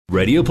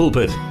Radio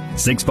Pulpit,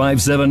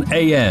 657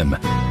 AM.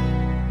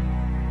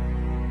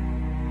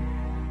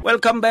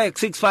 Welcome back,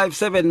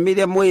 657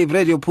 Medium Wave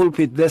Radio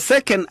Pulpit. The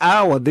second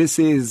hour this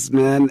is,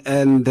 man,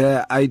 and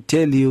I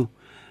tell you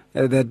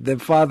that the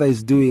Father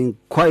is doing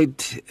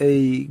quite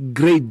a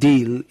great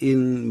deal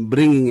in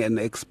bringing an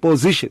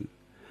exposition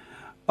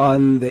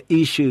on the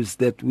issues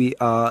that we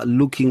are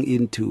looking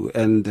into.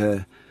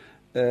 And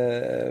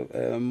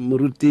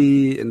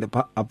Muruti and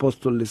the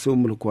Apostle Leseo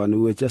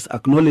Mulukwane were just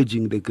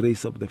acknowledging the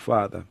grace of the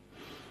Father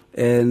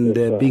and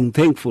being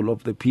thankful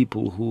of the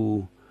people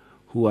who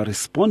are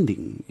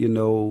responding,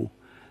 to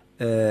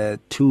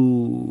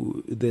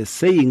the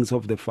sayings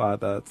of the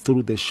Father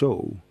through the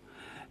show.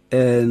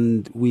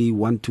 And we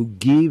want to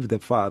give the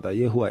Father,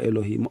 Yahuwah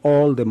Elohim,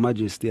 all the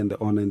majesty and the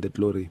honor and the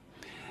glory,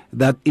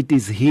 that it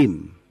is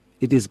Him,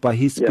 it is by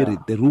His Spirit,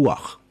 the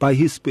Ruach, by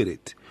His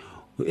Spirit.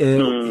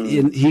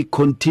 And He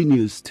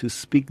continues to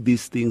speak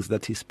these things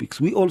that He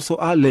speaks. We also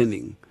are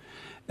learning.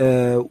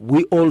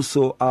 We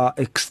also are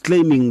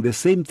exclaiming the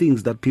same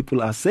things that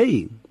people are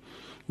saying.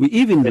 We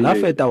even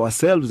laugh at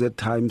ourselves at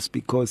times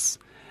because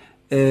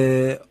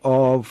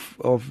of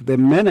the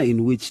manner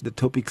in which the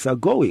topics are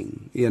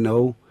going,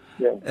 It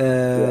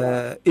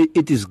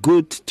is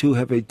good to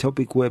have a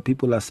topic where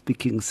people are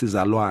speaking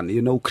Sizalwan,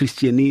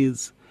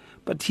 Christianese.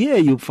 But here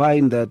you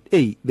find that,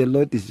 the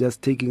Lord is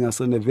just taking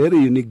us on a very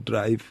unique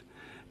drive.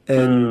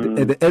 And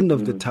at the end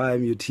of the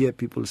time, you'd hear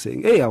people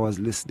saying, I was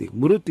listening.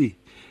 Muruti,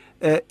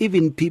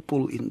 even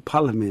people in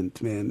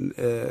parliament, man,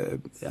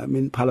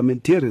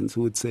 parliamentarians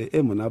who would say,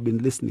 man, I've been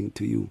listening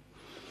to you.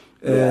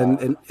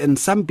 And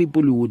some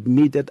people who would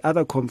meet at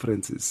other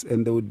conferences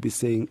and they would be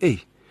saying,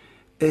 Ray,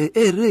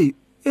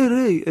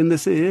 and they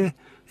say,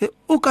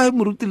 okay,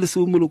 Muruti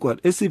Leseo Mulukwane,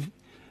 as if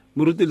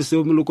Muruti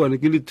Leseo Mulukwane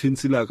ke le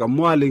twintsila ka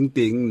mo a leng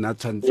teng na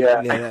tshwantse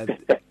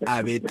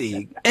a be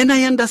teng. And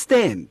I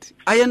understand.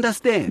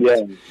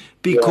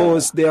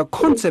 Because their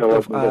concept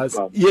of us,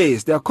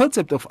 their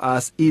concept of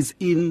us is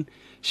in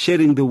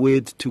sharing the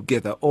word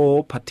together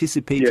or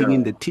participating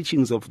in the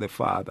teachings of the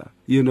Father,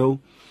 And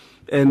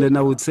then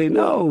I would say,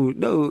 no,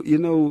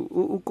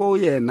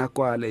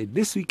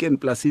 this weekend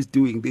plus he's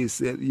doing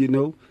this,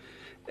 And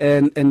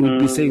we'd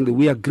be saying that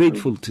we are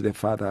grateful to the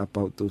Father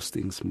about those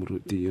things,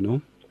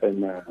 Muruti,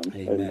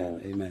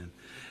 Amen.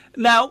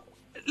 Now,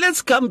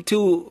 let's come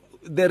to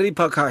the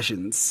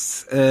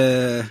repercussions.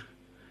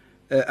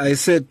 I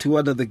said to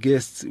one of the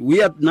guests,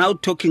 we are now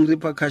talking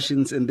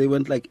repercussions, and they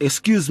went like,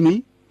 excuse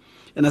me?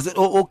 And I said,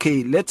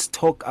 okay, let's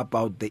talk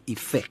about the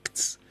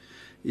effects,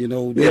 the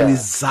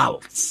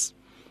results.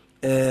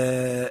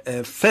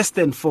 First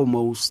and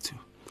foremost,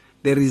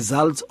 the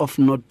results of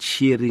not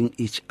cheering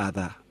each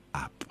other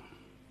up.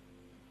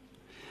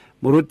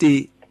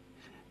 Muruti,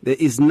 there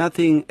is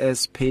nothing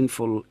as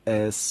painful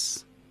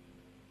as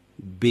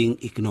being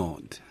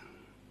ignored.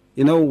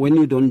 When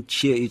you don't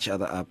cheer each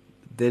other up,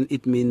 then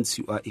it means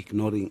you are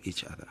ignoring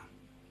each other.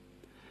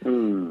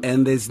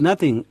 And there's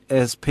nothing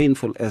as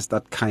painful as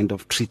that kind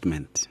of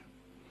treatment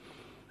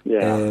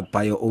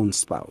by your own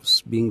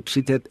spouse, being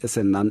treated as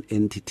a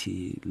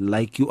non-entity,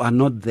 like you are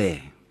not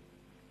there.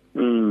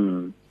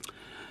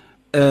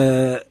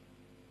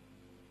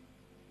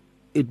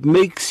 It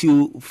makes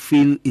you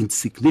feel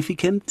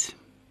insignificant.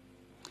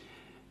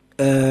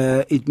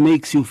 It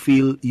makes you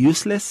feel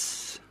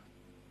useless.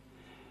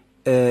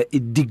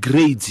 It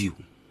degrades you.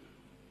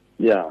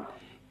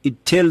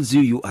 It tells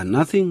you are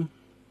nothing.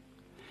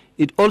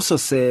 It also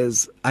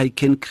says, I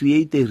can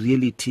create a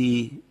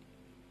reality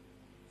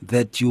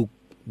that you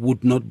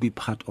would not be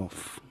part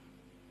of.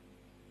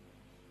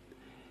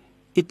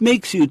 It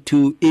makes you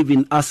to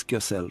even ask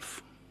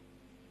yourself,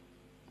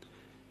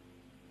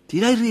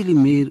 did I really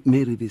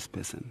marry this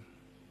person?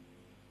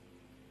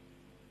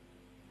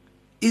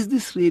 Is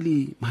this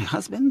really my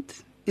husband?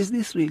 Is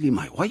this really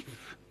my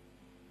wife?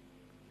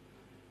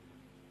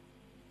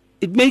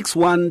 It makes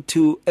one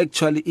to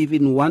actually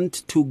even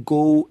want to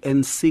go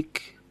and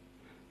seek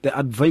the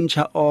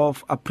adventure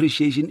of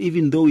appreciation,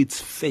 even though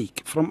it's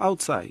fake from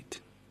outside.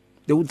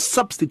 They would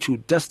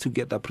substitute just to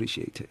get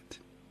appreciated.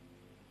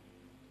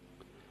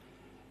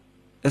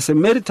 As a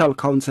marital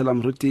counselor,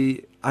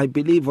 Mruti, I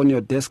believe on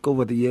your desk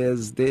over the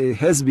years, there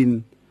has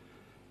been,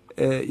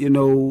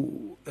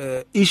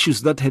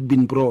 issues that had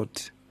been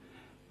brought.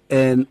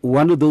 And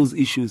one of those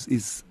issues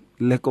is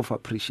lack of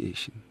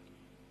appreciation.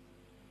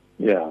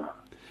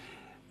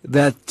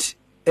 That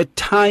at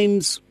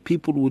times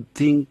people would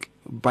think,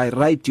 by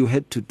right you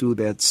had to do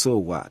that, so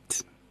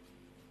what?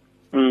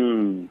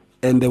 And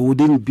there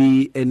wouldn't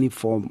be any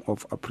form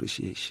of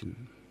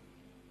appreciation.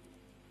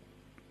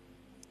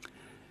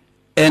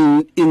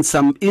 And in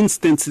some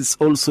instances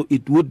also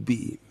it would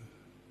be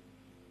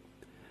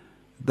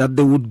that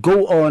they would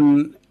go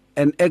on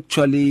and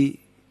actually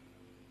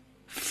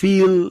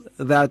feel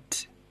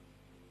that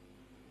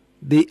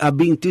they are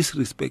being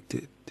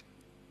disrespected.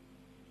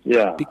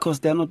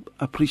 Because they are not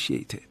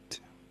appreciated.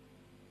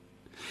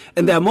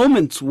 And there are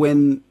moments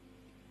when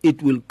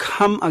it will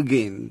come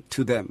again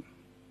to them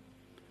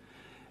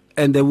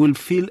and they will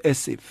feel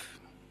as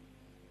if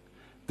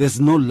there's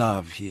no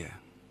love here.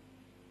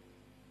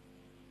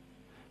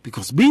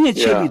 Because being a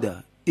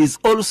cheerleader is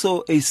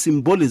also a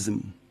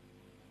symbolism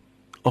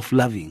of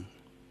loving.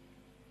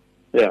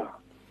 Yeah.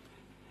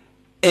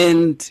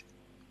 And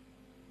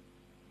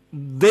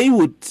they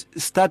would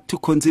start to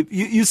conceive.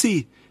 You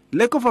see,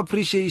 lack of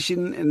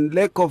appreciation and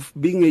lack of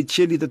being a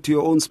cheerleader to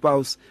your own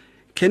spouse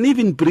can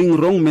even bring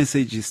wrong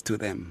messages to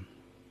them.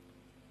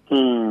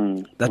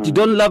 That you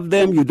don't love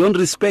them, you don't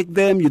respect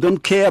them, you don't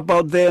care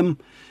about them,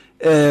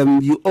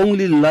 you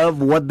only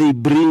love what they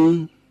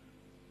bring,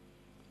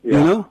 you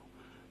know,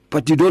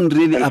 but you don't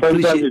really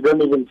appreciate. Sometimes you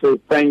don't even say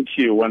thank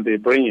you when they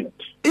bring it.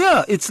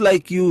 Yeah, it's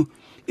like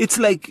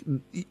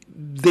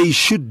they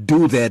should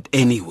do that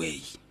anyway.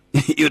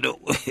 You know,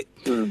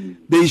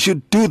 they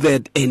should do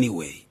that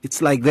anyway.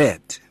 It's like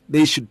that.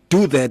 They should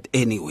do that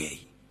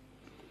anyway.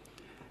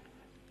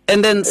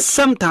 And then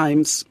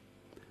sometimes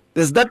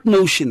there's that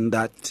notion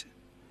that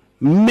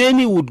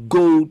many would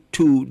go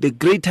to the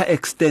greater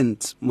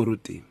extent,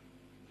 Muruti,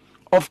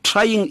 of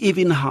trying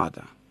even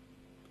harder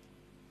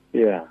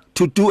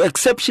to do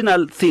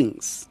exceptional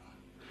things,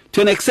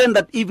 to an extent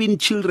that even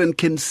children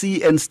can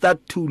see and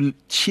start to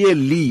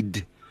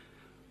cheerlead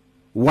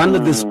one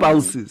of the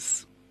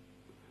spouses.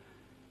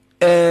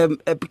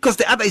 Because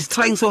the other is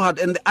trying so hard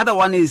and the other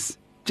one is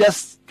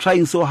just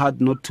trying so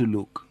hard not to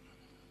look.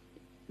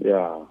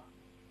 Yeah.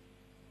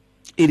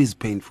 It is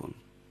painful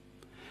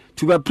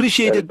to be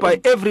appreciated by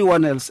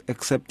everyone else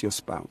except your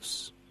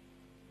spouse.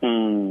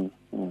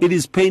 It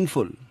is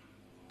painful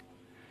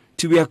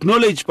to be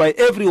acknowledged by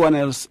everyone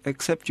else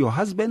except your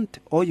husband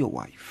or your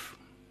wife.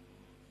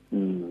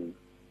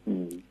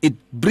 It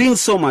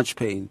brings so much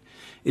pain.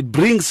 It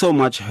brings so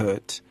much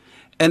hurt.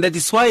 And that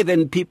is why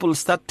then people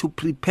start to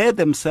prepare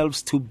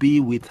themselves to be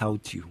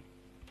without you.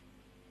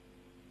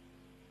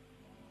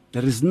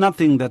 There is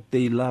nothing that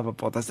they love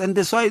about us. And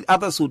that's why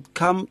others would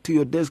come to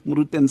your desk,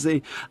 Murut, and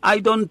say, I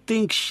don't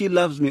think she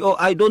loves me, or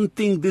I don't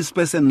think this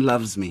person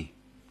loves me.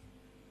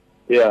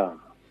 Yeah.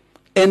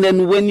 And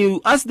then when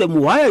you ask them,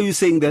 why are you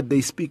saying that,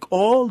 they speak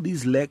all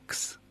these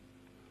lacks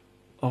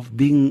of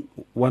being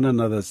one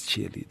another's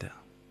cheerleader.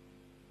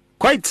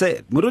 Quite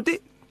sad, Muruti.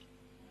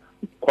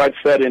 Quite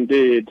sad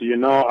indeed. You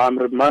know, I'm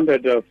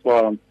reminded of,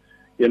 a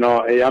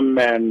young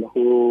man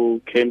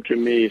who came to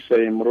me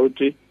saying,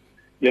 Muruti,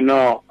 you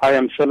know, I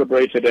am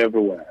celebrated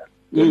everywhere.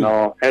 You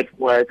know, at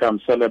work I'm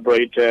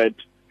celebrated.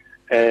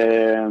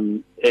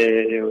 In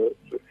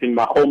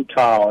my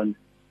hometown,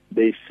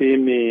 they see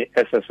me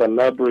as a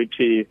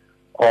celebrity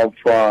of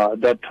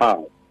that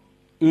town.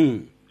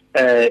 In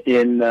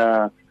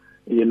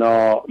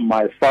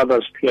my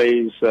father's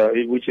place,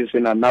 which is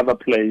in another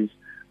place,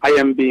 I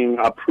am being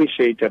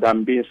appreciated.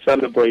 I'm being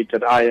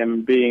celebrated. I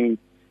am being,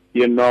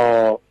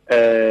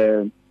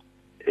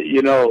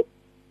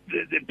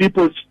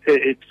 people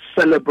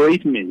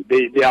celebrate me.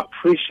 They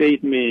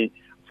appreciate me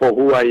for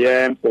who I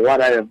am, for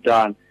what I have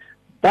done.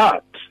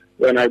 But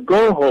when I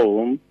go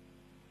home,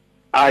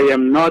 I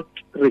am not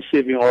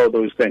receiving all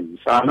those things.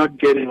 I'm not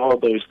getting all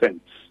those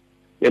things.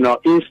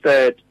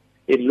 Instead,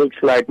 it looks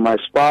like my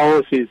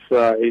spouse is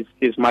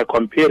my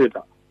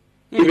competitor,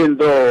 even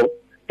though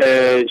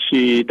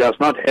she does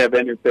not have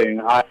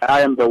anything. I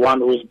am the one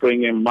who's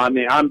bringing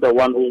money. I'm the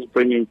one who's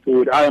bringing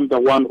food. I am the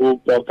one who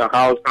bought the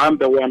house. I'm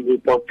the one who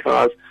bought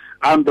cars.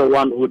 I'm the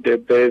one who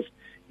did this.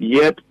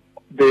 Yet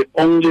the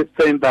only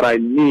thing that I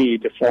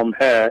need from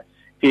her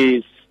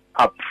is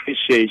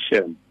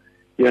appreciation.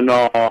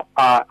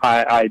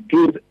 I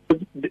do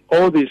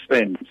all these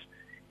things,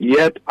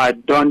 yet I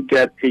don't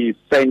get a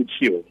thank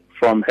you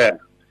from her.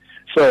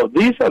 So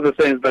these are the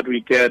things that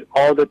we get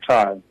all the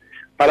time.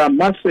 But I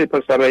must say,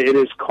 Pastor Ray, it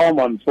is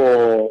common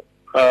for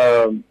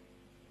there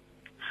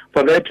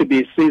to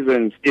be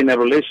seasons in a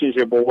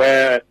relationship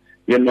where,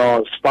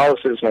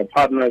 spouses or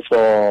partners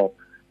or,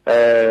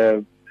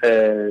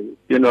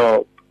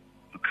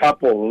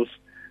 couples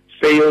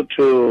fail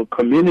to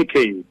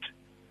communicate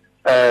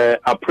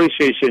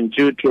appreciation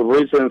due to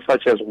reasons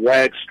such as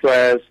work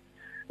stress,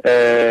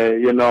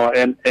 and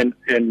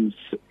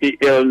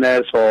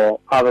illness or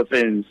other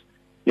things.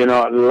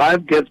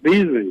 Life gets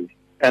busy,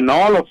 and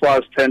all of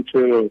us tend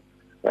to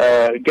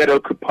get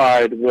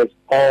occupied with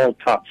all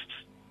tasks,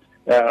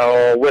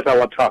 or with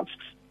our tasks.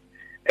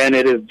 And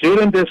it is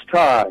during this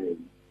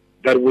time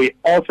that we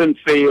often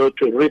fail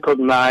to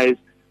recognize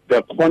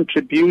the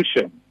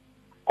contribution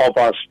of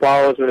our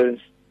spouses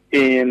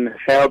in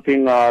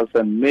helping us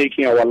and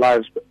making our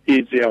lives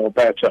easier or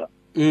better.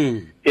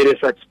 It is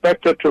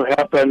expected to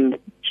happen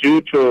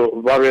due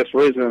to various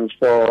reasons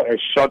for a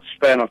short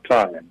span of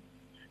time.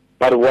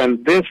 But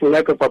when this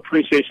lack of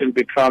appreciation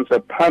becomes a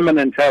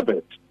permanent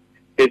habit,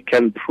 it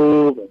can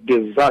prove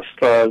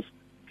disastrous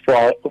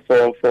for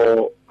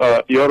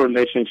your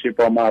relationship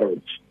or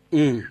marriage.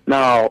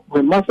 Now,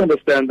 we must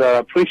understand that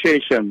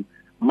appreciation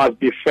must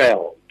be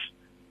felt.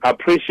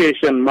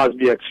 Appreciation must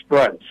be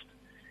expressed.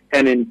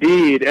 And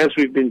indeed, as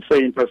we've been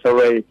saying, Pastor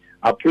Ray,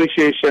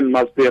 appreciation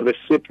must be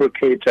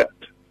reciprocated.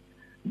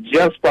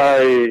 Just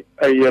by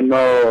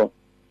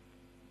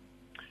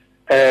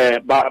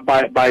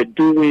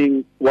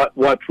doing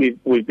what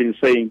we've been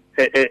saying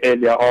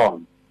earlier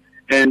on.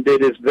 And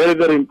it is very,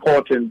 very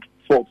important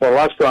for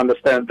us to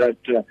understand that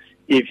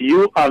if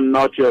you are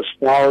not your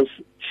spouse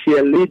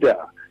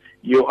cheerleader,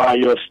 you are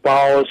your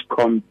spouse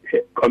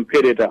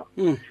competitor.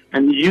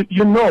 And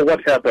you know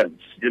what happens.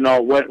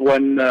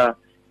 When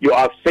you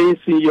are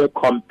facing your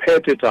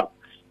competitor,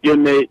 you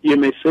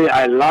may say,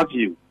 I love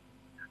you,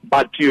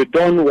 but you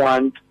don't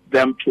want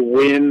them to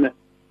win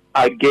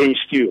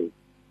against you.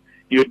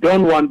 You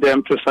don't want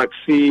them to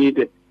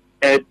succeed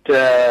at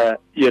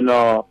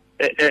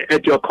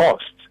your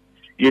cost.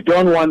 You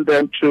don't want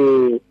them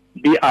to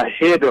be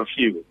ahead of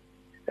you.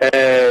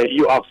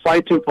 You are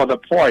fighting for the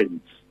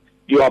points.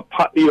 You are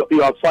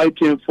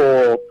fighting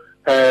for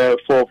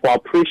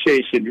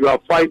appreciation. You are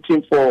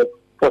fighting for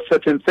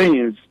certain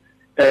things,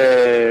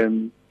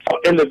 for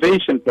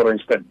elevation, for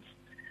instance.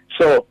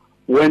 So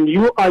when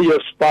you are your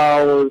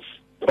spouse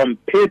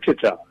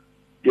competitor,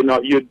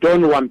 you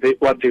don't want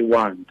what they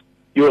want.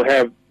 You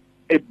have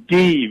a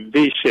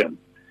division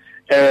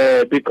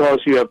because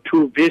you have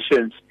two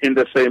visions in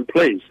the same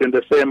place, in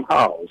the same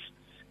house.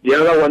 The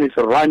other one is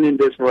running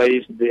this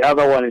race. The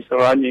other one is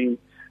running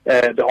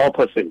the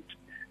opposite.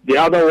 The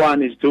other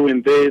one is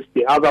doing this.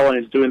 The other one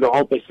is doing the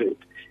opposite.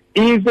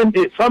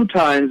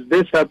 Sometimes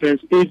this happens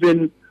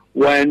even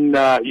when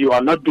you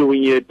are not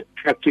doing it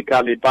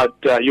practically, but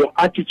your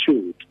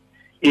attitude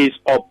is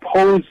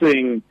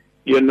opposing,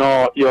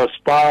 your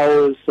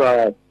spouse's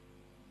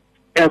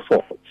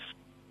efforts.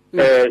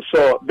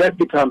 So that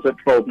becomes a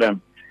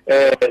problem.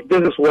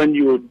 This is when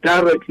you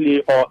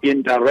directly or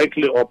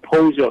indirectly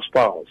oppose your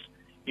spouse.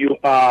 You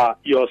are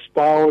your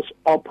spouse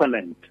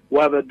opponent,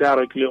 whether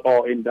directly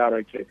or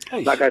indirectly.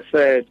 Hey. Like I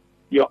said,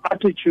 your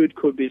attitude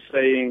could be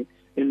saying,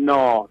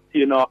 no,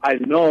 I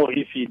know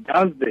if he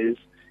does this,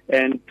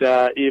 and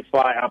if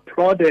I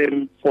applaud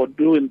him for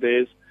doing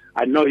this,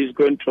 I know he's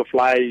going to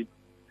fly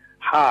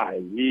high.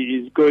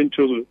 He is going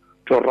to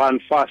run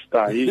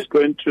faster. He's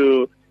going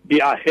to be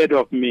ahead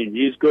of me.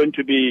 He's going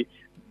to be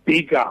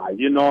bigger.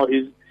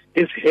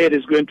 His head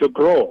is going to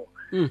grow.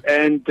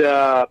 And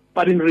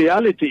but in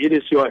reality, it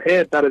is your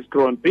head that has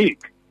grown big.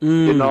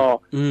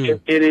 It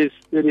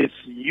is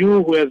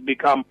you who has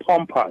become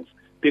pompous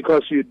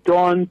because you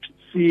don't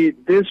see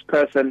this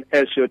person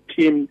as your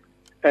teammate.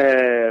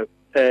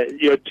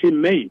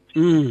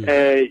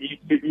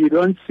 You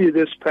don't see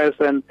this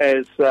person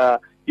as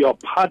your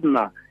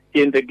partner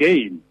in the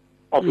game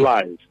of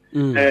life.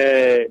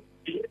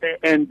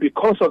 And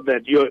because of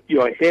that,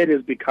 your head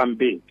has become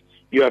big.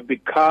 You have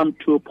become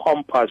too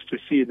pompous to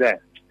see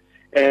that.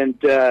 And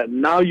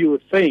now you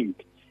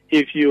think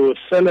if you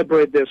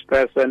celebrate this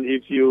person,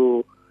 if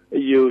you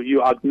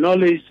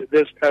acknowledge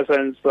this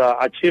person's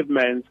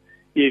achievements,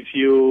 if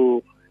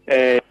you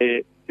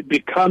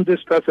become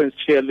this person's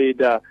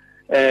cheerleader,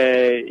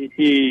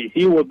 he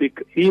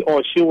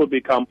or she will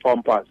become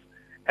pompous.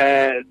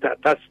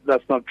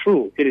 That's not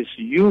true. It is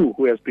you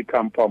who has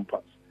become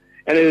pompous.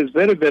 And it is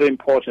very, very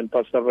important,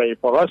 Pastor Ray,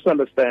 for us to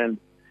understand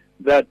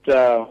that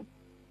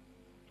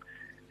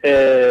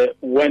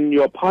when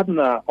your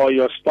partner or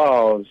your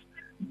spouse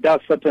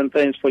does certain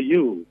things for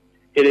you,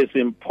 it is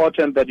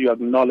important that you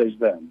acknowledge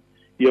them.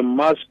 You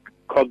must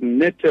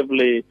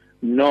cognitively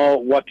know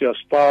what your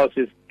spouse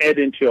is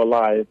adding to your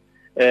life,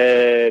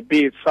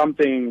 be it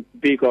something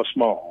big or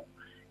small.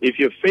 If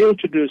you fail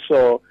to do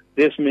so,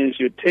 this means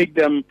you take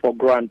them for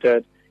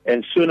granted,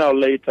 and sooner or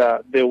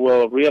later they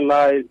will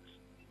realize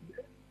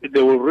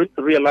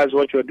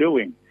what you're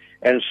doing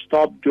and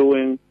stop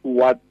doing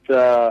what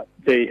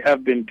they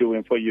have been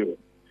doing for you.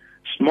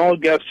 Small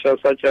gestures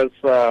such as,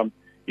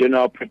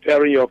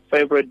 preparing your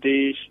favorite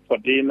dish for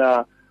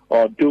dinner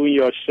or doing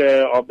your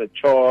share of the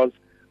chores,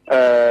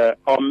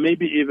 or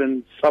maybe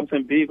even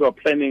something big or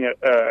planning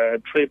a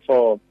trip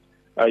for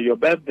your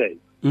birthday.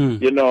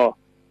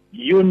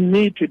 You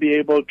need to be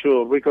able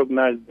to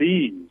recognize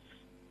these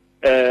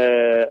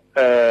as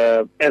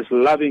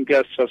loving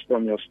gestures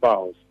from your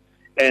spouse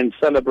and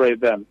celebrate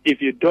them.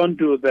 If you don't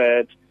do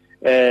that,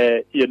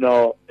 there's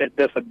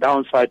a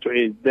downside to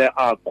it. There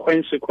are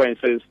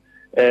consequences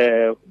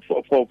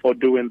for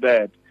doing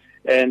that,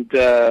 and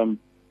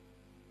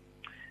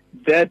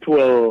that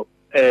will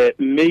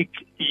make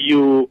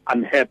you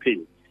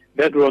unhappy.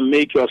 That will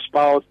make your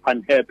spouse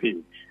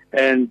unhappy,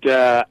 and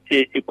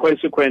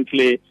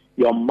consequently,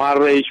 your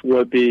marriage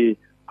will be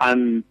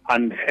an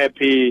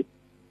unhappy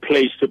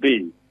place to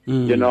be.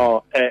 And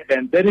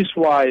that is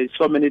why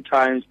so many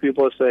times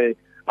people say,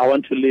 "I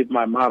want to leave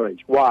my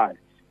marriage." Why?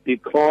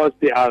 Because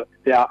they are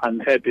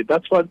unhappy.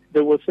 That's what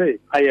they will say.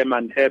 I am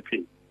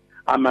unhappy.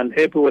 I'm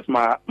unhappy with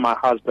my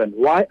husband.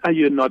 Why are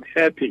you not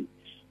happy?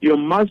 You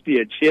must be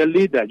a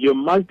cheerleader. You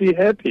must be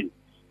happy.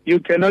 You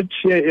cannot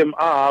cheer him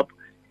up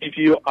if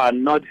you are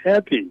not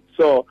happy.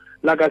 So,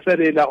 like I said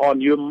earlier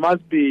on, you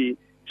must be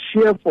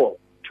cheerful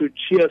to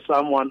cheer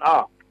someone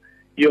up.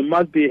 You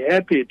must be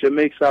happy to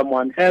make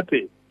someone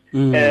happy.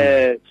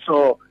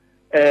 So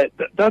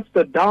that's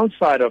the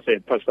downside of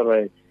it, Pastor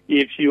Ray.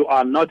 If you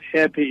are not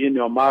happy in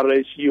your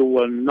marriage, you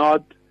will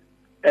not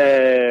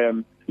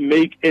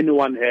make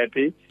anyone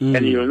happy,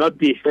 and you will not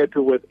be happy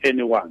with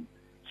anyone.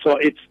 So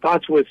it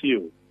starts with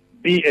you.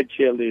 be a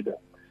cheerleader.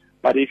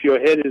 But if your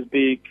head is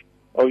big,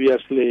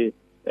 obviously,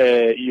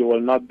 you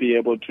will not be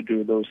able to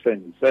do those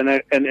things. And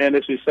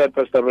as you said,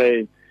 Pastor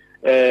Ray,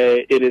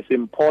 it is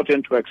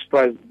important to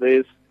express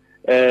this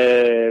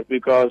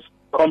because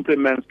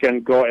compliments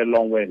can go a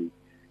long way.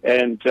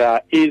 And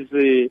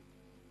easy,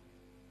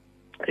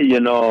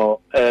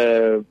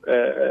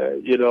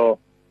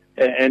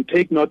 and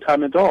take no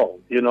time at all.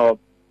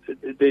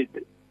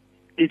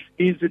 It's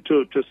easy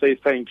to say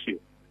thank you.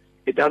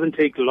 It doesn't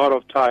take a lot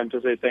of time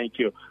to say thank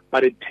you,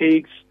 but it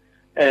takes,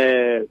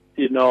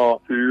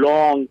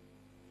 long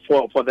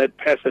for that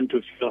person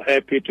to feel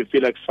happy, to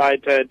feel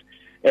excited,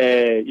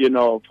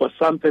 for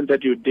something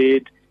that you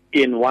did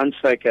in 1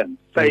 second.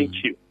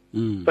 Thank you.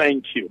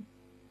 Thank you.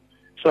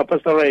 So,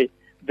 Pastor Ray,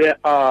 there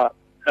are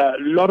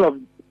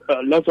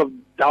lots of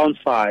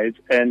downsides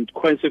and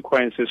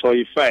consequences or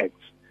effects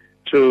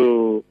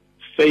to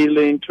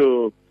failing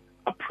to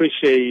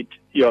appreciate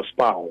your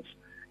spouse.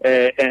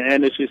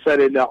 And as you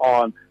said earlier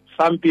on,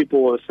 some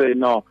people will say,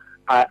 no,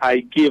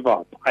 I give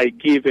up, I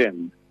give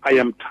in, I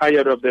am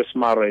tired of this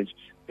marriage.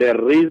 The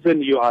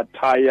reason you are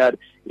tired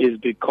is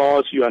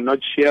because you are not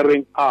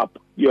cheering up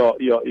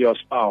your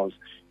spouse.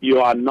 You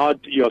are not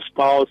your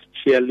spouse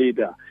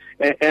cheerleader.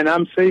 And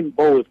I'm saying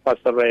both,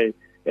 Pastor Ray,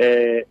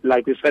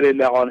 like we said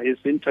earlier on, is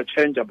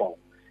interchangeable.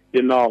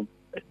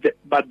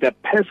 But the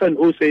person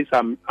who says,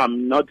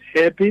 I'm not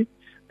happy,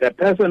 the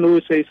person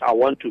who says, I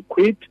want to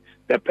quit,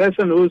 the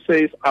person who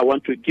says, I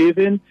want to give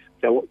in,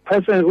 the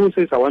person who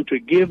says, I want to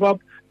give up,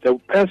 the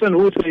person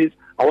who says,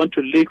 I want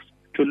to look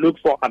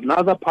for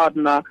another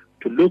partner,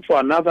 to look for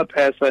another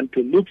person,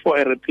 to look for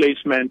a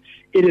replacement,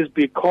 it is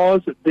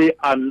because they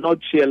are not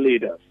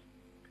cheerleaders.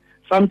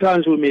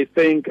 Sometimes we may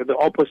think the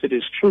opposite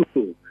is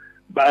true,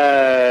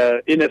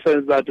 but in a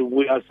sense that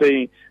we are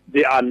saying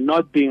they are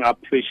not being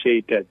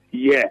appreciated.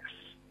 Yes,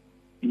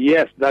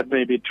 that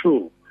may be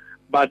true.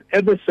 But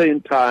at the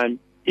same time,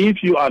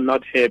 if you are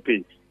not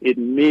happy, it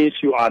means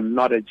you are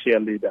not a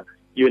cheerleader.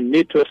 You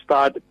need to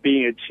start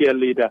being a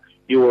cheerleader.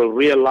 You will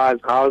realize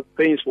how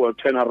things will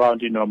turn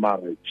around in your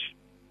marriage.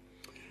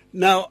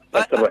 Now,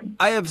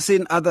 I have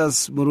seen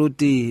others,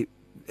 Muruti,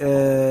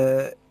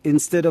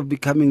 instead of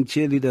becoming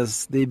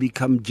cheerleaders, they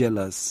become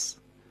jealous.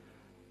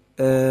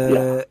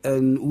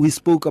 And we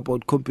spoke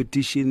about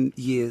competition,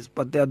 yes,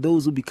 but there are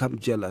those who become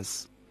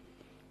jealous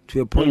to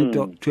a point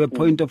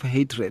of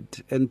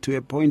hatred and to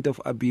a point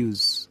of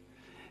abuse.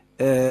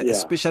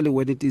 Especially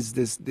when it is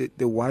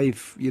the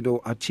wife,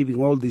 achieving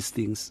all these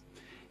things,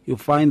 you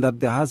find that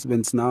the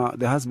husband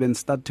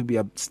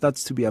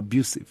starts to be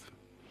abusive.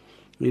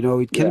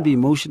 It can be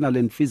emotional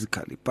and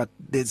physically, but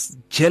there's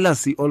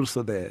jealousy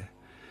also there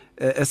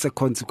as a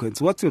consequence.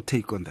 What's your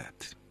take on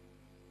that?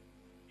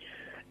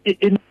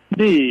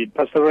 Indeed,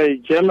 Pastor Ray,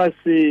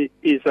 jealousy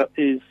is a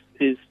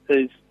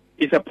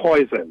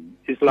poison.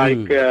 It's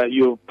like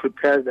you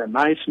prepared a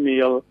nice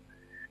meal.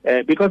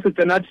 Because it's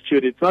an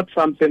attitude, it's not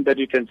something that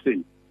you can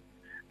see.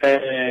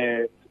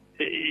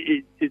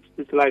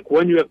 It's like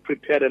when you have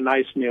prepared a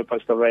nice meal,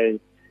 Pastor Ray,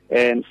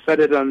 and set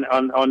it on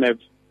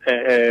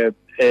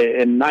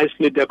a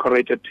nicely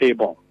decorated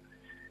table,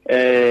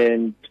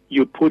 and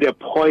you put a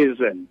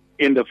poison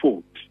in the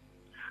food.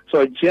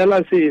 So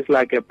jealousy is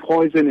like a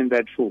poison in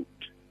that food.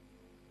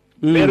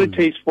 Very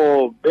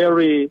tasteful,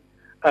 very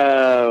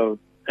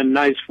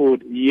nice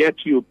food,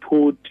 yet you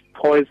put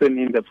poison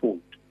in the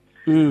food.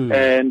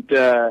 And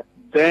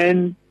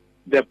then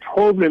the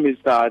problem is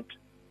that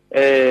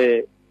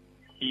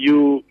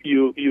you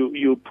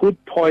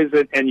put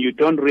poison and you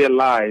don't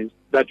realize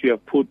that you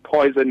have put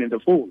poison in the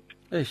food.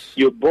 Ish.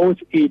 You both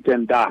eat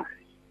and die.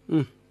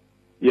 You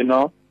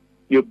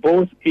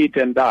both eat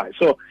and die.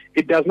 So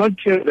it does not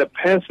kill the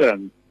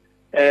person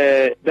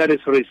that is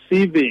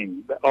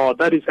receiving or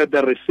that is at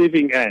the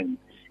receiving end.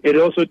 It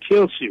also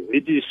kills you.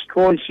 It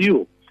destroys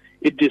you.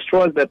 It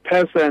destroys the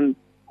person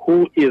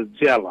who is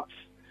jealous.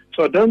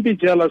 So don't be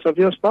jealous of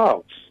your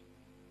spouse,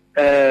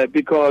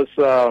 because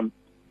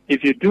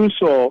if you do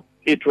so,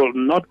 it will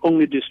not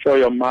only destroy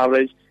your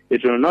marriage,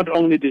 it will not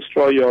only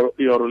destroy your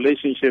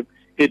relationship,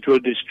 it will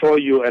destroy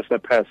you as a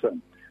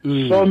person.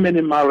 So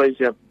many marriages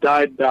have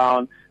died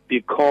down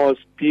because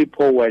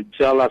people were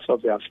jealous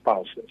of their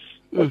spouses.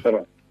 That's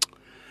right.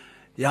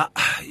 Yeah,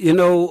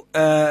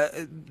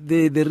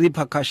 the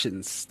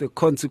repercussions, the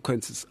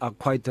consequences are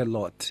quite a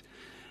lot.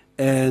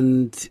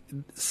 And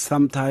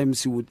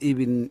sometimes you would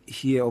even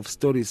hear of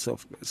stories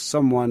of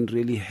someone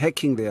really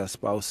hacking their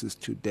spouses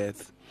to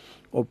death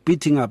or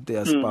beating up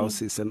their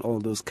spouses and all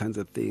those kinds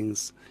of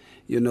things,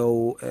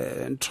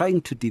 and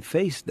trying to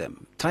deface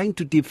them,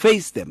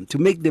 to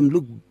make them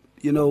look,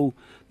 no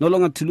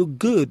longer to look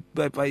good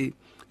by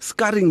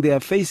scarring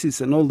their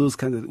faces and all those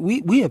kinds of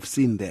things. We have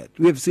seen that.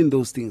 We have seen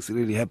those things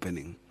really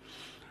happening.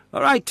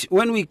 All right,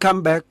 when we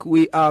come back,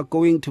 we are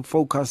going to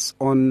focus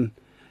on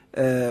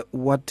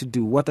what to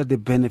do, what are the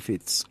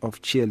benefits of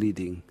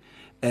cheerleading,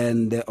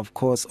 and of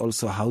course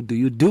also how do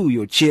you do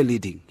your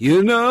cheerleading,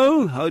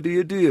 how do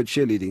you do your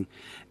cheerleading,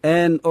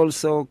 and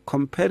also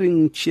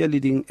comparing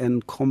cheerleading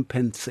and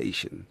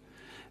compensation.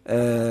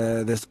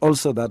 there's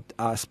also that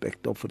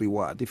aspect of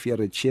reward. If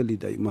you're a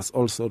cheerleader, you must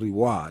also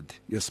reward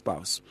your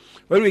spouse.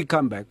 When we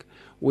come back,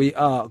 we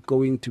are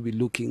going to be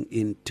looking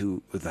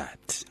into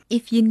that.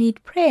 If you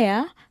need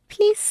prayer,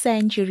 please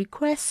send your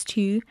request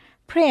to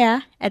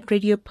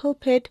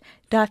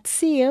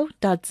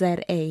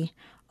prayer@radiopulpit.co.za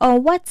or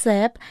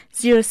WhatsApp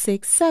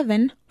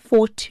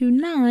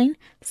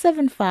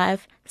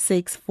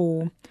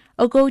 067-429-7564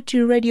 or go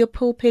to Radio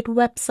Pulpit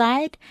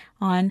website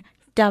on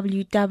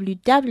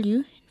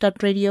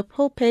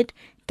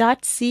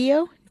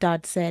www.radiopulpit.co.za.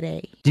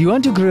 Do you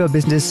want to grow your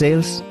business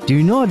sales? Do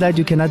you know that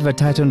you can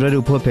advertise on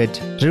Radio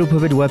Pulpit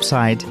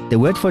website, the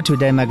Word for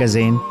Today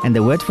magazine, and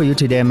the Word for You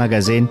Today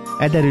magazine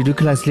at the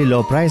ridiculously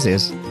low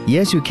prices?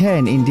 Yes, you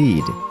can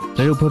indeed.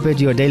 Radio Pulpit,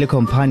 your daily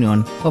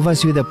companion,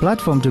 offers you the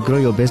platform to grow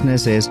your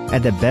businesses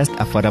at the best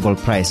affordable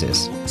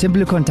prices.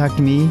 Simply contact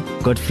me,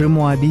 Godfrey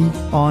Moabi,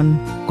 on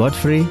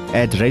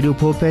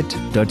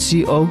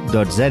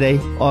godfrey@radiopulpit.co.za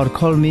or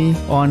call me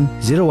on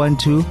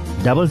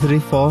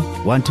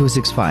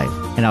 012-334-1265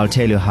 and I'll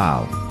tell you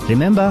how.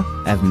 Remember,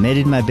 I've made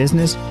it my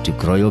business to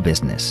grow your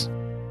business.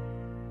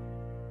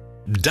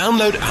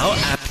 Download our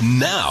app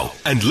now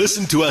and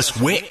listen to us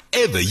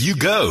wherever you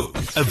go.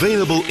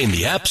 Available in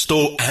the App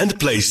Store and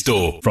Play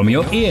Store. From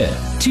your ear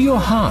to your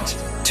heart,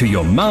 to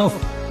your mouth,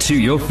 to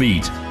your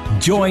feet.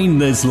 Join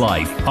this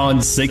life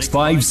on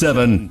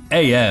 657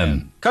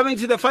 AM. Coming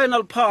to the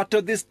final part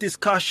of this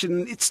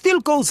discussion, it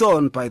still goes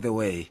on, by the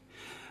way.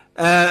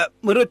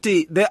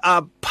 Muruti, there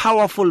are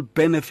powerful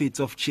benefits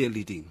of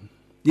cheerleading.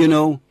 You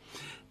know,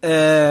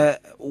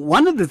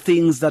 one of the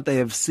things that I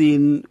have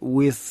seen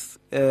with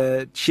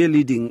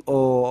cheerleading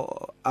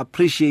or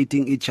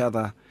appreciating each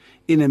other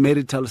in a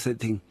marital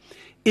setting,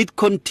 it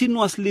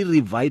continuously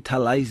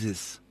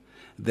revitalizes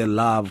the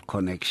love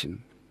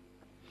connection.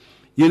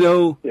 You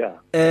know,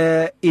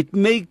 it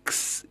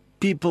makes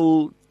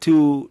people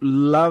to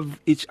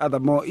love each other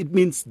more. It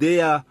means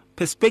their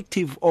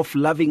perspective of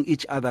loving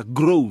each other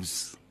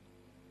grows,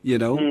 you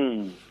know.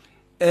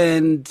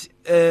 And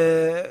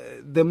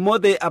the more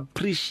they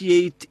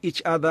appreciate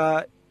each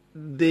other,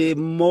 the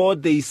more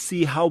they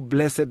see how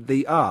blessed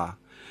they are.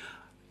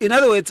 In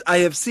other words, I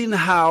have seen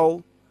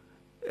how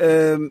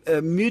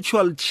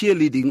mutual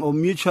cheerleading or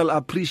mutual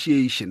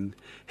appreciation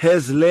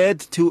has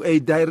led to a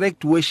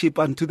direct worship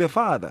unto the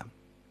Father.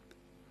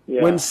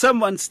 Yeah. When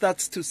someone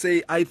starts to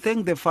say, I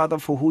thank the Father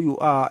for who you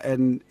are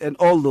and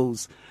all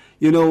those,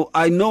 you know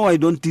I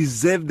don't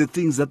deserve the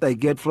things that I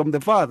get from the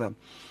Father.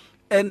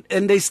 And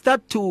they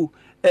start to,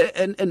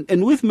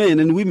 and with men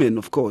and women,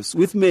 of course,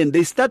 with men,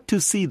 they start to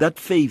see that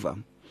favor.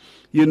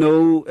 You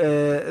know,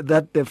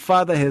 that the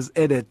Father has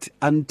added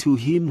unto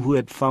him who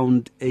had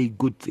found a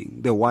good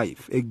thing, the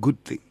wife, a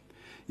good thing.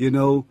 You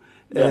know,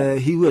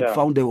 he who had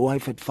found a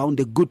wife had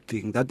found a good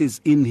thing that is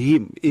in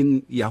him,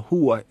 in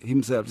Yahuwah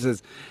himself. It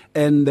says,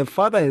 and the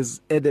Father has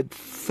added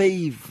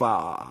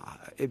favor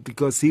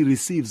because he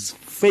receives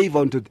favor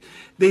unto it.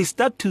 They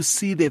start to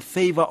see the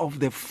favor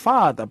of the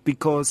Father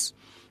because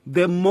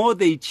the more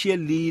they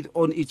cheerlead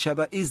on each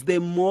other is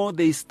the more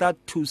they start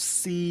to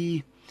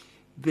see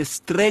the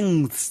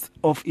strengths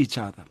of each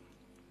other.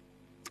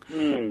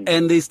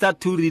 And they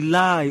start to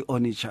rely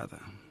on each other.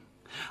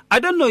 I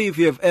don't know if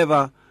you have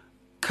ever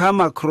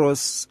come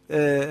across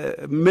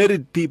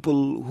married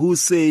people who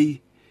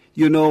say,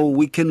 you know,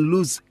 we can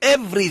lose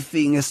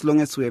everything as long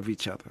as we have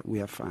each other.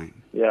 We are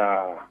fine.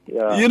 Yeah.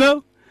 You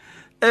know?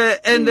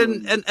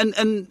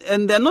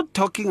 And they're not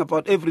talking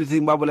about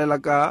everything.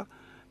 The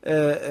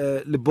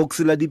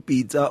boxila di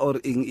pizza or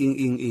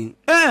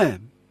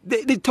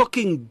they're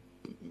talking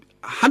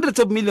hundreds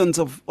of millions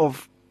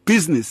of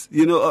business,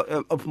 you know,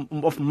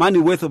 of money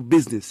worth of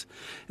business,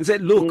 and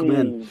said, look,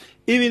 man,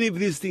 even if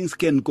these things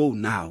can go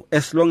now,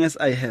 as long as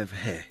I have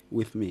her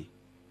with me,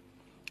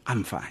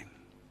 I'm fine.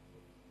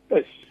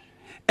 Yes.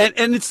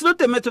 And it's not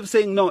a matter of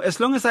saying, no,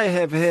 as long as I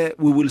have her,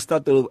 we will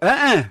start over.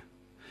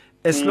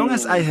 As long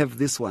as I have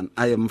this one,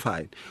 I am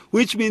fine.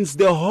 Which means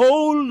the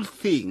whole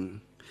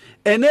thing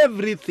and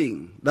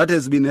everything that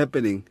has been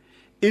happening,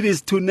 it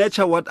is to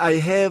nurture what I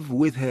have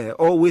with her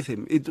or with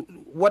him.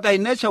 What I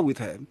nurture with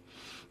her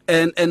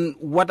and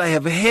what I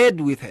have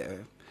had with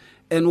her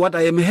and what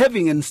I am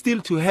having and still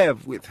to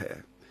have with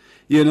her,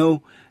 you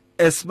know,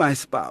 as my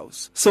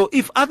spouse. So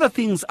if other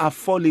things are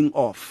falling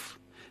off,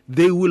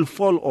 they will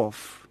fall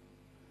off.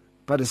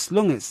 But as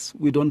long as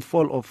we don't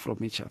fall off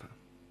from each other,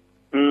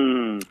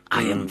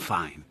 I am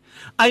fine.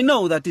 I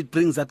know that it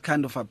brings that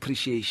kind of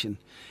appreciation.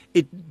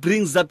 It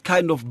brings that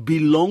kind of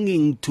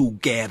belonging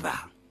together.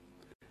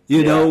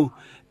 You know,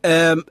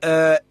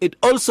 it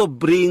also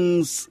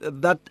brings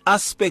that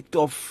aspect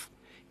of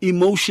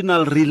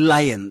emotional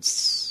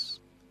reliance,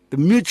 the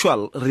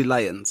mutual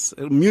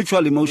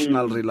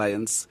emotional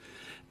reliance.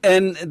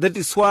 And that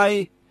is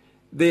why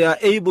they are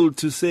able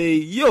to say,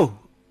 yo,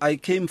 I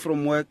came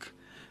from work,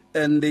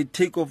 and they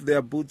take off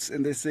their boots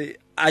and they say,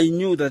 I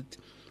knew that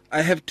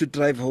I have to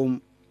drive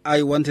home.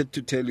 I wanted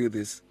to tell you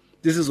this.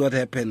 This is what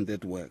happened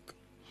at work.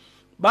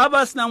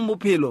 Babas nang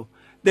mupilo.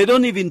 They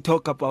don't even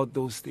talk about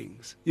those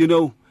things. You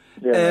know,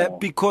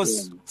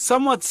 because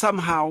somewhat,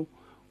 somehow,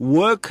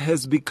 work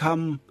has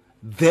become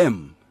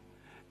them.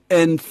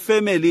 And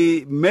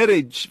family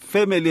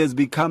has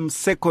become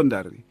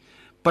secondary.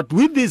 But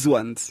with these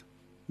ones,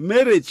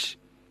 marriage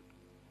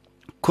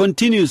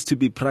continues to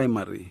be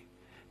primary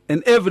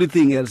and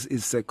everything else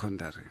is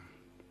secondary.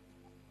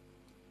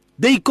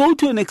 They go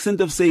to an extent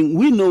of saying,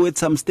 we know at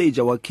some stage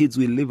our kids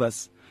will leave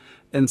us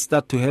and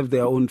start to have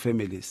their own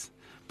families.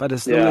 But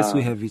as long as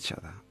we have each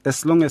other,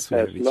 as long as we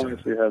have each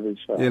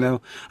other. You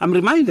know, I'm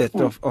reminded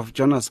of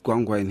Jonas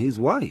Gwangwa and his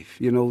wife,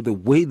 you know, the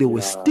way they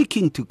were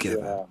sticking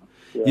together.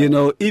 You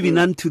know, even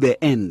unto the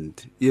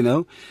end, you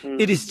know.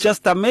 It is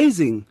just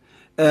amazing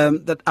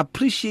that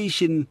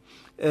appreciation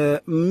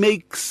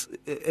makes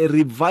a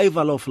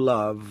revival of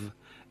love,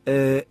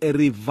 a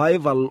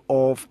revival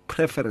of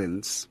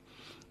preference,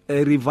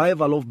 a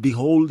revival of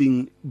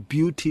beholding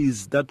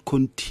beauties that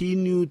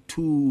continue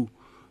to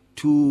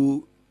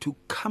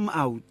come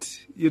out,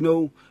 you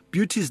know,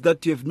 beauties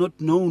that you have not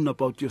known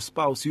about your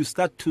spouse. You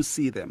start to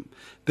see them.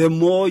 The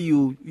more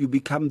you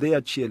become their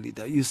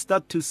cheerleader, you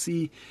start to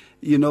see,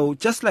 you know,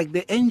 just like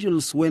the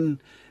angels when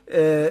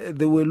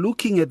they were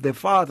looking at the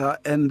Father,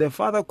 and the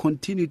Father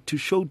continued to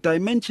show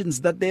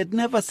dimensions that they had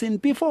never seen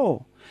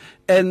before.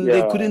 And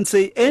they couldn't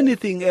say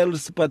anything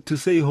else but to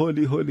say,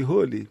 holy, holy,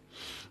 holy.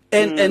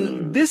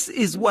 And this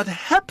is what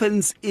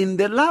happens in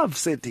the love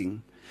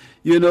setting.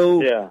 You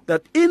know,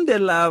 that in the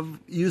love,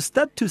 you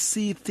start to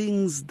see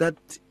things that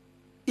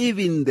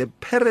even the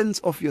parents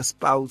of your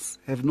spouse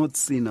have not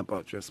seen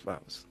about your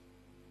spouse.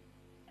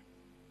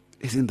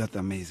 Isn't that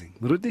amazing?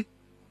 Rudy?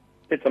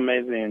 It's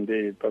amazing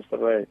indeed, Pastor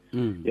Ray.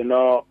 You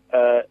know,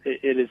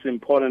 it is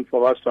important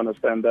for us to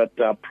understand that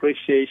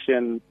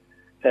appreciation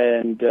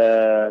and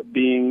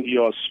being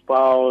your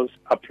spouse,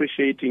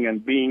 appreciating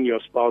and being your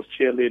spouse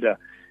cheerleader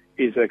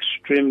is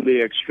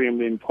extremely,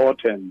 extremely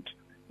important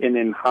in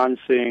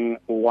enhancing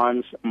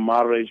one's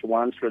marriage,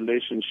 one's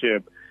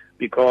relationship,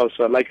 because,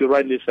 like you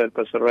rightly said,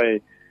 Pastor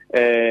Ray,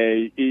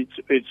 it's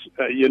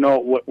you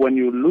know, when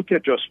you look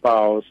at your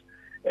spouse,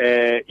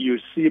 you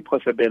see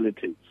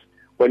possibilities.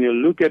 When you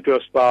look at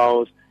your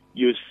spouse,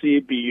 you see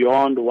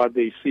beyond what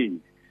they see,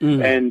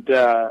 and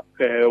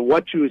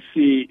what you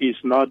see is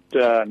not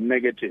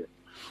negative.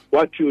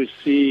 What you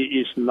see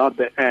is not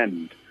the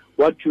end.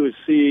 What you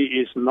see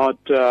is not,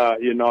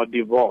 you know,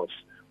 divorce.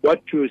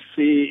 What you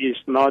see is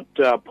not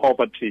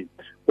poverty.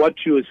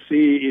 What you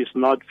see is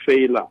not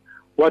failure.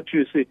 What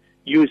you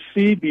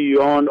see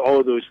beyond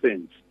all those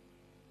things.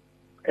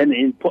 And,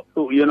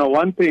 you know,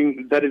 one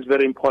thing that is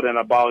very important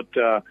about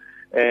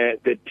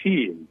the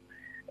team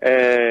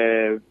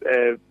is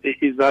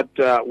that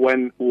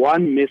when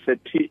one misses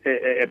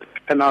a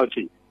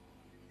penalty,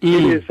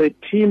 it is a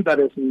team that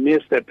has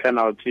missed a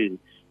penalty.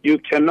 You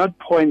cannot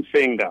point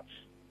fingers,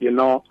 you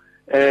know.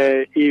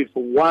 If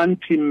one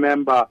team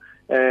member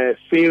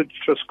failed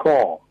to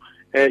score,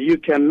 you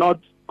cannot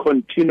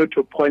continue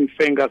to point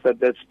fingers at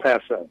this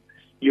person.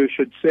 You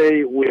should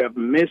say, we have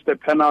missed a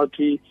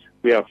penalty,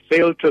 we have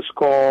failed to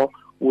score,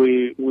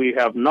 we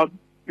did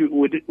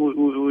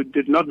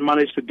not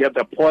manage to get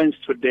the points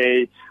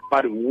today,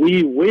 but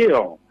we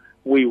will,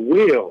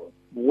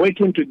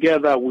 working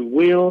together, we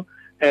will,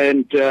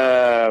 and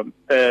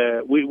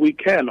we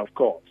can, of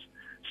course.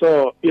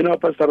 So, you know,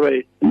 Pastor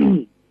Ray,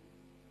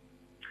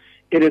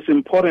 it is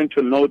important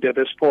to note at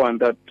this point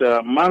that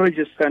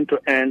marriages tend to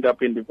end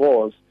up in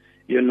divorce,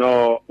 you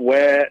know,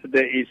 where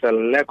there is a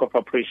lack of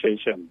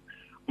appreciation,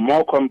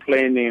 more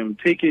complaining,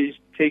 taking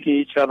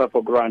each other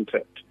for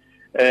granted,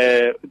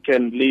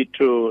 can lead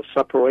to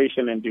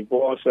separation and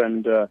divorce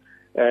and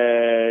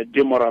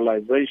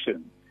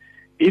demoralization.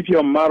 If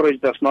your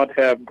marriage does not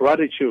have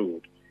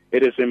gratitude,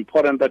 it is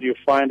important that you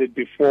find it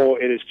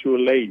before it is too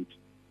late,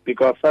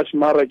 because such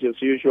marriages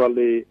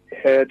usually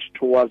head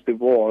towards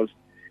divorce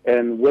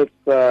and with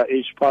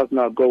each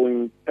partner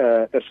going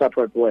a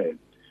separate way.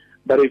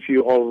 But if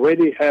you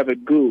already have a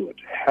good,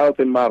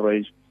 healthy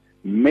marriage,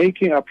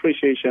 making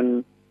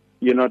appreciation,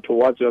 you know,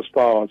 towards your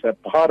spouse a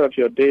part of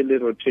your daily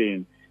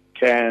routine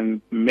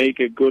can make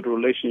a good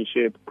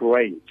relationship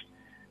great.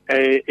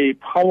 A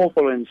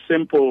powerful and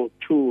simple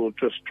tool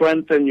to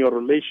strengthen your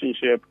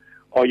relationship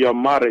or your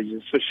marriage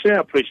is to share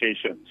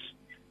appreciations.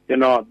 You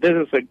know, this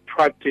is a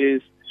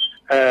practice.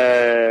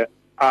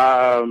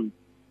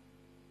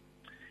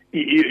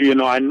 You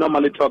know, I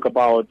normally talk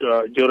about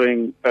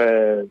during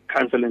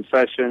counseling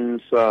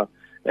sessions,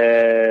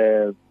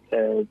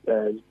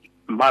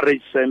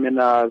 marriage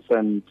seminars,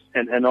 and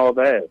all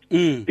that,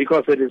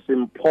 because it is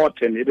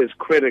important. It is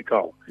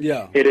critical.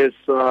 Yeah, it is.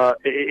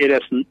 It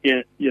has,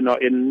 you know,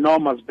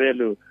 enormous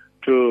value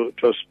to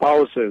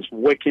spouses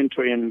working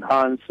to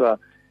enhance,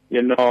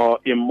 you know,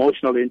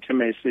 emotional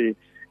intimacy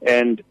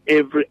and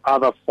every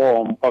other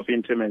form of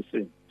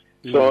intimacy.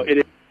 So it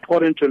is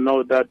important to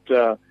know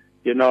that.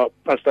 You know,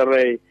 Pastor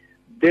Ray,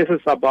 this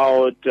is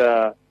about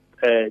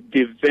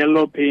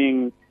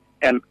developing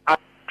an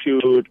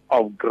attitude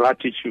of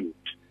gratitude.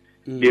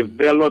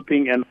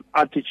 Developing an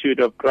attitude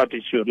of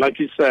gratitude. Like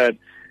you said,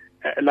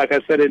 like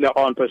I said earlier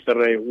on, Pastor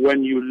Ray,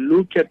 when you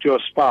look at your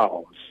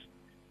spouse,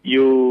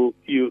 you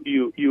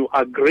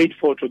are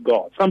grateful to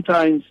God.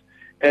 Sometimes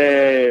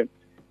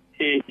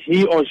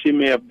he or she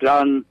may have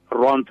done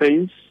wrong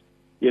things,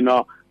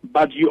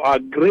 but you are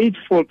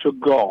grateful to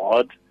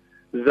God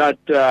that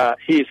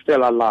he is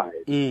still alive.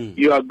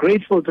 You are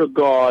grateful to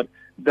God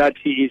that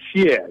he is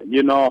here.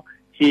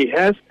 He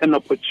has an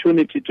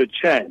opportunity to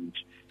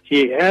change.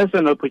 He has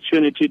an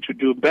opportunity to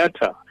do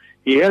better.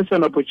 He has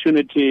an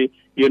opportunity,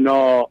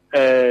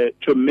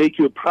 to make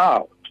you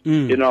proud.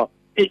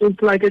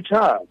 It's like a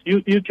child.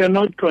 You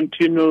cannot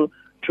continue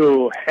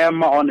to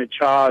hammer on a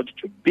child,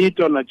 to beat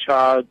on a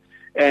child,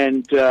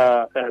 and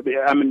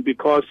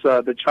because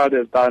the child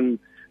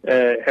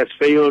has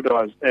failed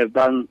or has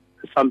done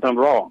something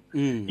wrong.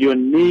 You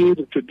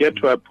need to get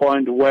to a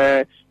point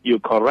where you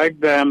correct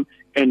them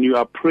and you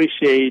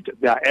appreciate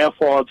their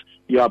efforts.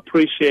 You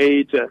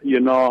appreciate,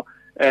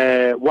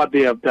 what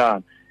they have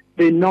done.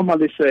 They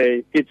normally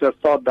say it's a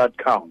thought that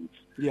counts.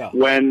 Yeah.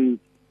 When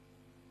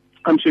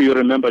I'm sure you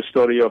remember a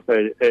story of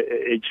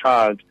a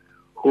child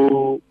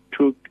who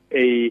took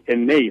a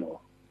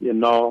nail,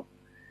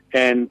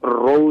 and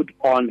rode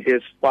on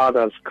his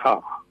father's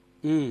car.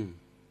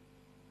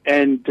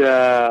 And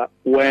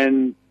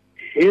when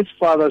his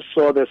father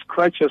saw the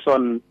scratches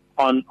on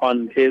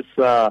his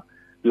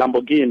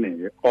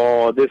Lamborghini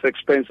or this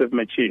expensive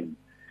machine,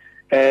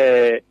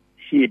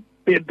 he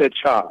beat the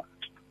child.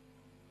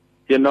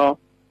 To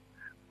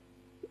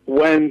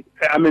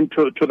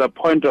the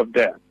point of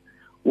death.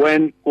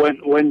 When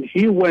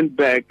he went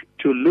back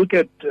to look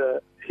at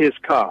his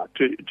car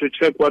to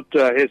check what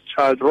his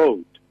child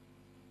wrote,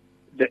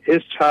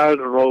 his child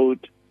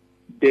wrote,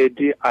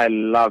 "Daddy, I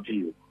love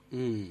you."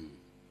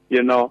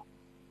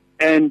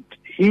 And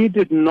he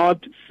did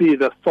not see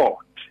the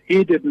thought.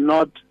 He did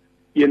not,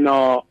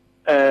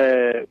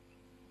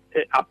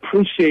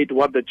 appreciate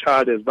what the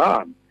child has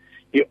done.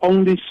 He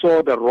only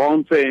saw the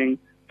wrong thing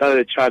that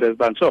the child has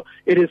done. So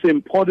it is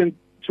important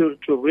to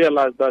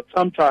realize that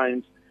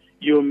sometimes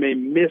you may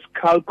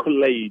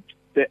miscalculate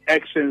the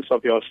actions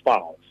of your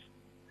spouse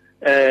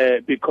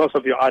because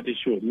of your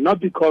attitude, not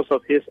because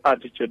of his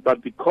attitude,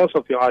 but because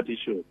of your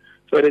attitude.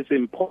 So it is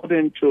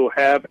important to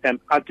have an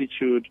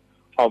attitude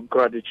of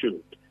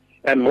gratitude.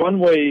 And one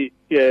way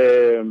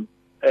this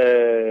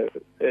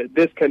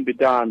can be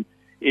done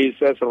is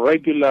as a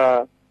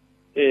regular,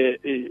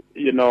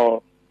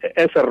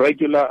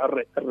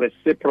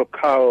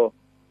 reciprocal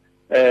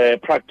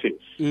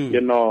practice.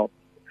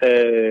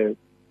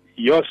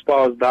 Your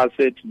spouse does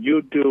it,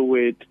 you do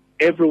it,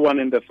 everyone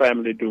in the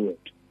family do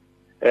it.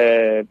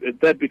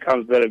 That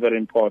becomes very, very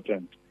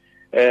important.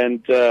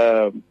 And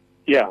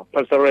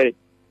Pastor Ray,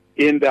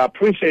 in the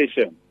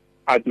appreciation,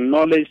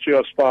 acknowledge to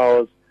your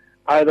spouse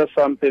either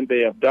something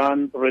they have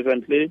done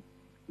recently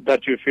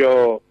that you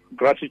feel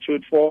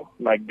gratitude for,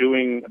 like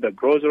doing the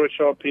grocery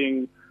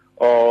shopping,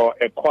 or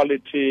a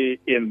quality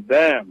in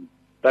them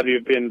that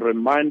you've been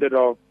reminded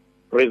of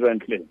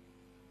recently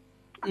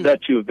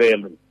that you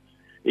value.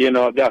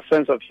 Their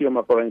sense of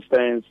humor, for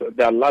instance,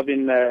 their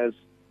lovingness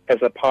as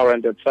a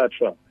parent,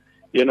 etc.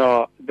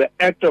 The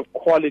act of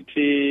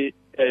quality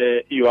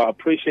you are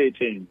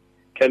appreciating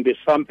can be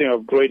something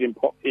of great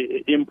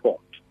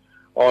import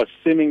or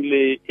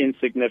seemingly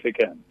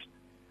insignificant.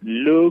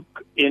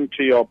 Look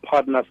into your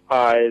partner's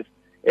eyes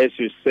as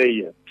you say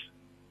it.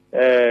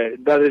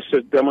 That is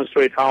to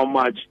demonstrate how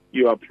much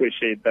you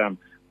appreciate them.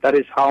 That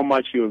is how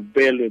much you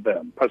value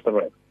them, Pastor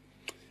Red.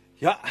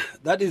 Yeah,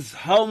 that is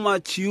how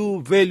much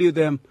you value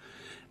them,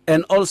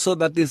 and also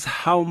that is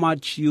how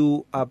much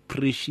you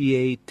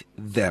appreciate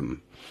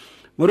them.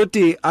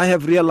 Moruti, I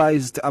have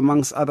realized,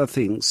 amongst other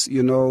things,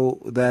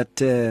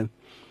 that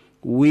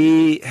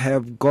we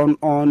have gone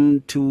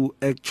on to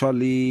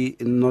actually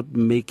not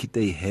make it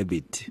a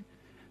habit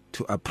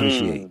to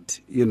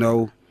appreciate,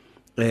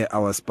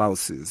 our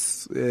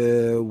spouses.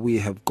 We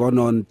have gone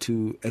on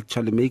to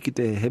actually make it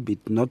a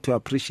habit not to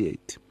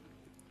appreciate,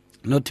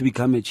 not to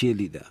become a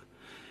cheerleader.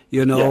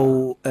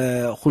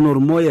 Khonor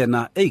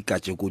moyena ka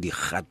go di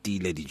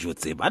khatile dijo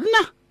tse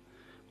banna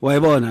wa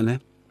bona ne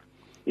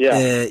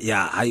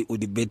hai o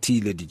di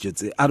betile dijo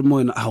tse a re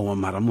moyena a wa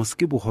mara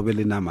moske bo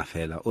hobele na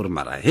mafela o re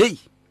mara hey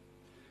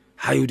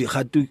hai o di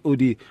khatu o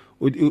di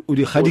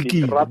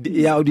khadiki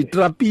o di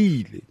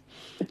trapile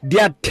di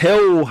a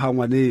theo ha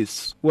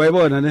ngwaneso wa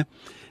bona ne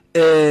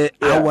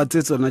a wa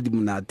tse tsona di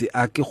monate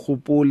a ke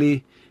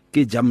gopole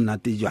ke ja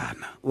monate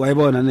jana wa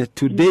bona ne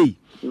today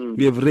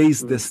we have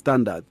raised the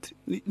standard.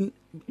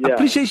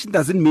 Appreciation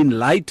doesn't mean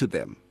lie to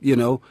them,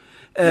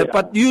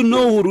 but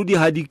Rudi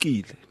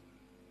hadikile.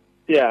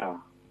 Yeah.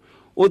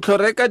 O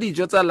tloreka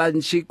dijo tsa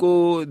lunch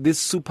ko this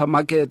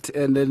supermarket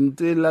and then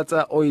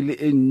tsa oil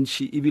e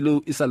ntshi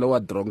ibilo isale wa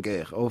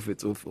dronkega o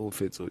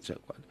fetso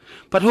chakwana.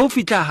 But ho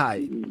fitla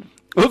high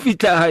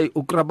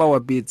o kraba wa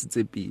betsi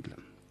tse pila.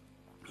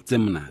 Tse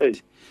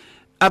monate.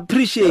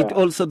 Appreciate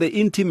also the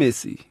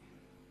intimacy.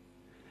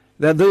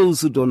 There are those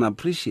who don't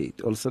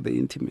appreciate also the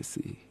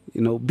intimacy.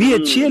 Be a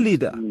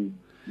cheerleader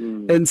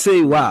and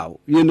say, wow,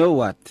 you know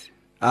what?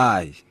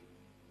 I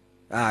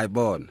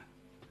born.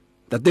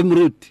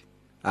 Tatemrut.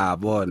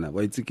 Bona,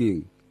 Waitsi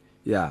King.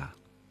 Yeah.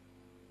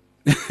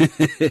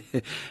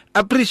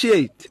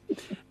 Appreciate.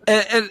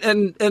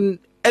 And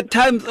at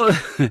times,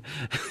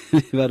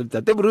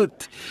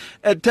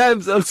 at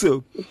times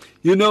also,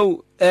 you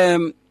know,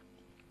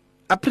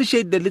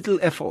 appreciate the little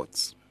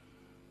efforts.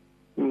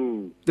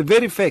 The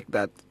very fact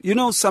that, you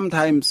know,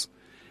 sometimes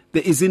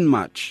there isn't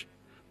much,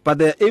 but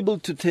they're able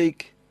to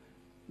take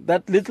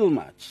that little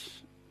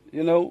much,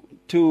 you know,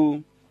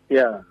 to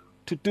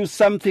do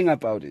something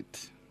about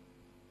it.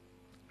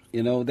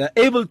 You know, they're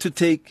able to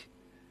take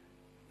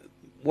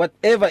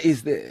whatever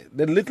is there,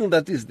 the little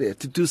that is there,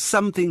 to do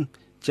something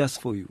just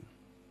for you.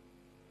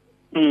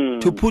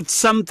 To put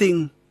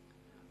something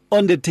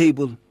on the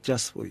table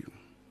just for you.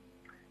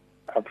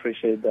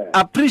 Appreciate that.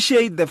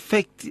 Appreciate the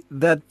fact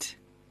that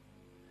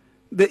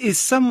there is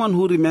someone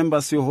who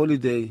remembers your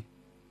holiday,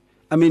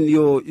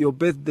 your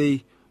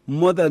birthday,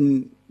 more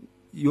than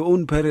your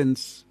own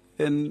parents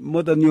and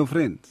more than your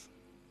friends.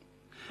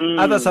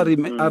 Others are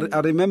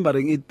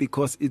remembering it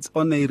because it's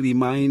on a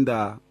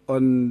reminder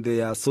on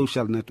their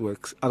social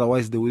networks.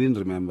 Otherwise, they wouldn't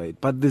remember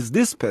it. But there's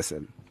this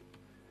person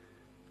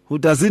who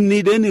doesn't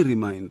need any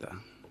reminder.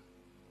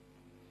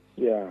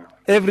 Yeah.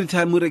 Every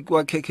time we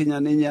rekiwa keke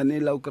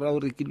nyane la ukra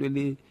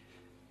rekilwe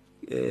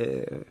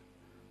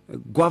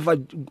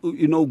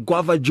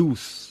guava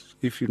juice,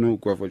 if you know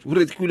guava juice.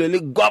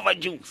 Rekilwe guava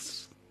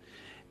juice.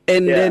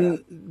 And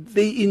then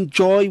they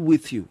enjoy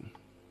with you.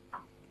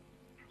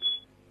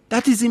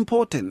 That is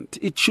important.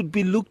 It should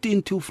be looked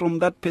into from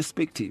that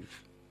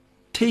perspective,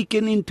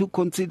 taken into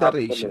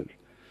consideration. Absolutely.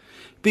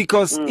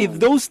 Because if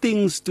those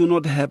things do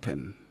not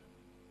happen,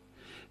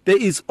 there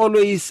is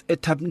always a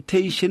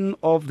temptation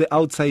of the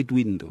outside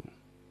window,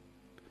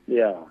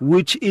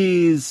 which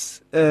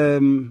is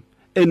a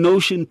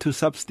notion to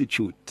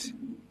substitute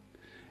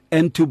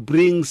and to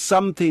bring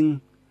something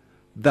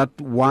that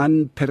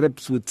one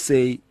perhaps would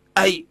say,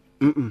 I'd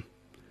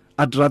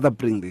rather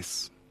bring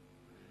this.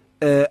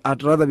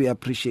 I'd rather be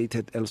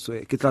appreciated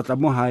elsewhere. But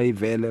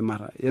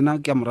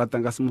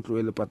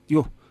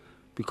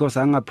because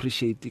I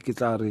appreciate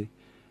it,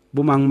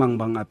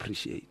 bang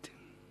appreciate.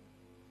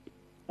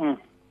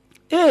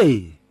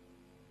 Hey,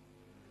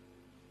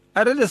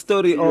 I read a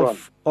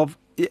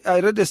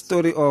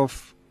story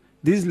of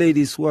these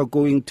ladies who are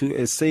going to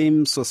a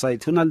same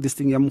society.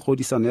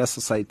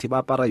 Society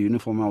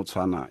uniform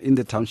in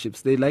the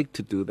townships. They like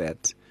to do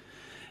that,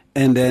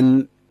 and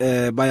then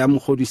by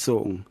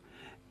song.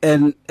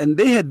 And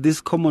they had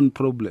this common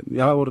problem.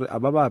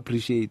 Ababa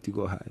appreciate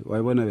go high. Why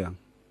wanna be?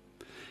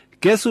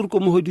 Guess who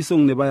come hodi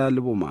song ne baya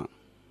leboma?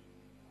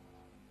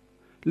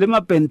 Lema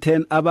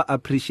penten aba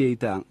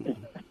appreciate ang.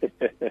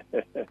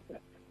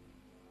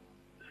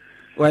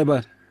 Why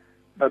but?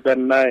 But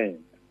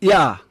nine.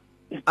 Yeah,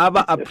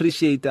 aba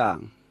appreciate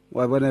ang.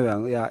 Why wanna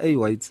be? Yeah, hey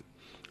whites.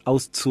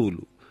 Aus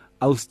Zulu.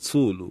 Aus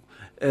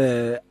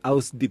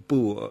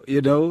Dipu,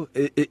 you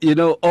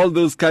know, all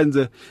those kinds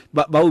of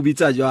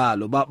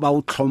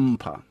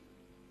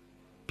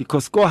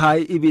because go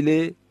high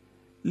ibile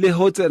le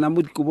hotse na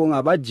mut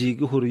kubonga ba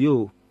jiki hore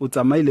yo o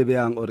tsamaile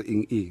beang or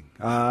ing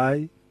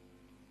ai.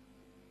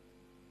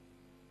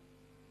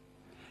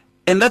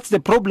 And that's the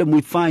problem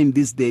we find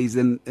these days,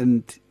 and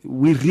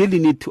we really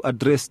need to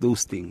address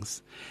those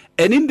things.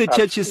 And in the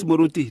churches,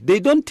 Muruti, they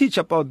don't teach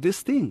about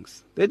these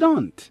things. They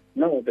don't.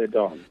 No, they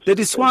don't. That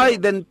is why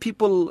then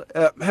people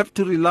have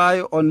to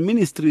rely on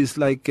ministries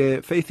like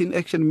Faith in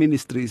Action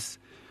Ministries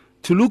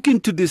to look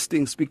into these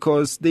things,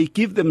 because they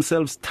give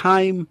themselves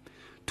time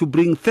to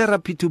bring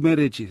therapy to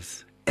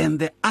marriages. And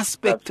the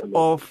aspect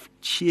of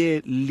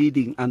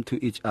cheerleading unto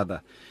each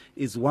other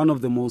is one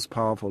of the most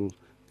powerful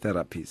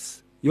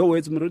therapies. Your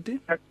words, Muruti?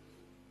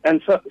 And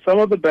so, some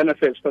of the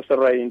benefits, Pastor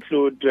Rai,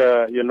 include,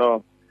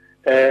 training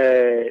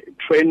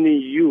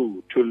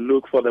you to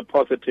look for the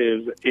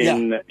positives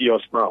in your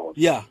spouse.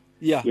 It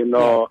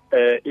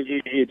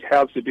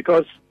helps you,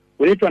 because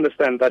we need to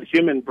understand that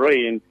human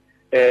brain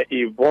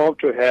evolved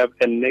to have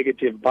a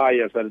negative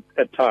bias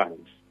at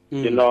times.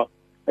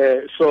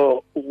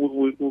 So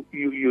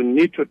you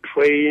need to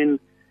train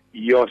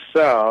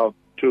yourself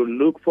to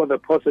look for the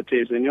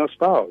positives in your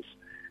spouse.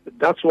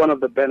 That's one of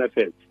the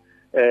benefits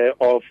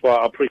of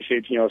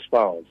appreciating your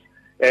spouse.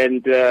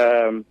 And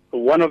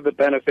one of the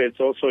benefits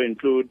also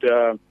include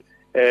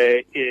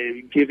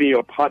giving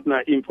your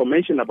partner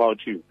information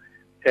about you.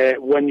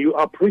 When you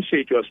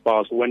appreciate your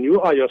spouse, when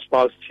you are your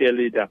spouse's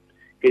cheerleader,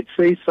 it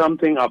says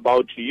something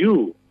about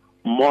you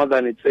more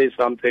than it says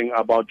something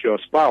about your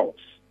spouse.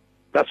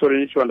 That's what you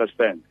need to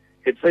understand.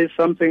 It says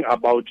something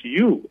about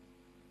you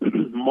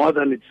more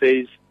than it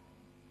says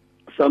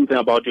something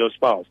about your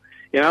spouse.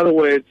 In other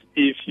words,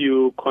 if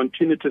you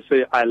continue to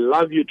say, I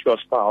love you to your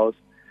spouse,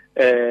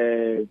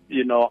 I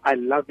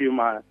love you,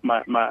 my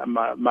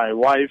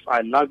wife,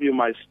 I love you,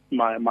 my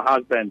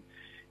husband,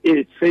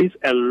 it says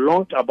a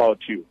lot about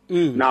you.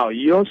 Now,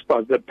 your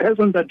spouse, the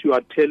person that you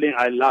are telling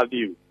I love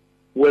you,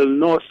 will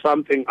know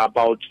something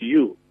about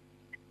you.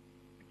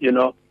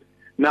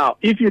 Now,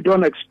 if you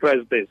don't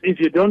express this, if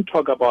you don't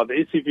talk about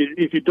this,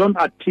 if you don't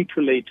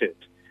articulate it,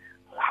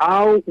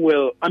 how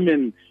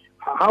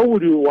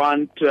would you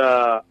want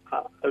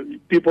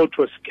people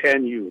to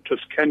scan you, to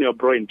scan your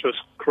brain, to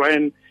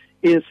scan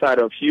inside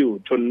of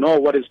you, to know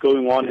what is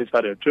going on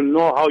inside of you, to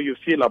know how you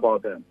feel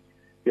about them,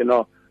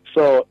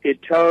 So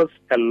it tells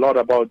a lot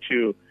about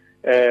you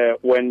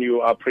when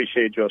you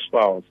appreciate your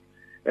spouse.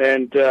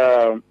 And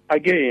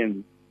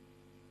again,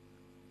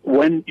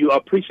 when you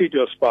appreciate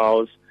your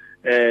spouse,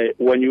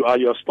 when you are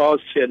your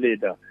spouse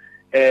cheerleader,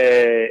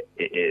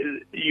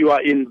 you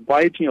are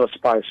inviting your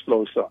spouse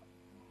closer.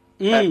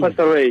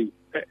 Pastor Ray,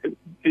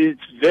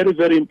 it's very,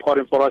 very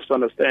important for us to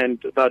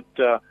understand that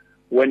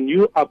when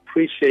you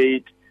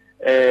appreciate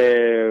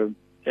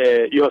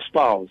your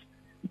spouse,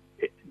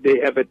 they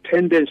have a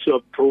tendency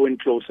of drawing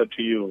closer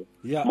to you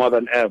more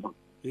than ever.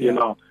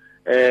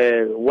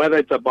 Whether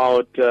it's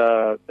about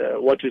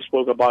what you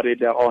spoke about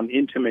earlier on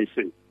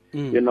intimacy,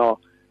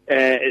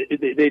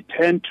 they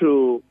tend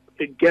to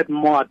get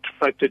more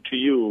attracted to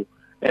you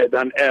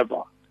than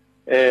ever.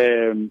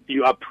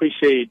 You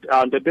appreciate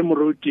and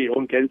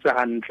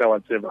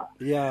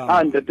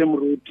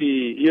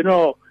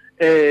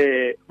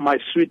my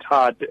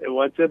sweetheart,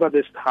 whatever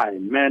this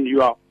time, man,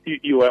 you are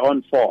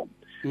on form.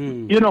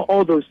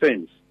 All those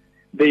things,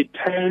 they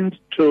tend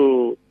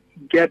to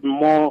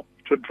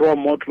draw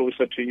more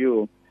closer to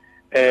you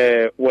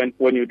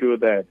when you do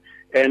that.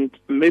 And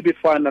maybe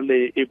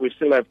finally, if we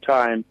still have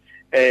time,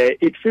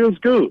 it feels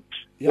good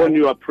when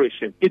you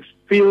appreciate. It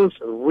feels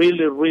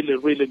really, really,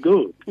 really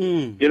good.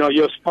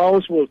 Your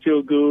spouse will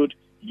feel good.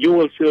 You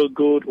will feel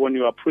good when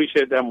you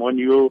appreciate them, when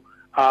you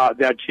are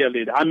their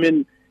cheerleader. I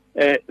mean,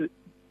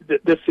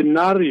 the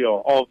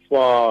scenario of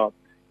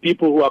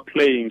people who are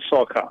playing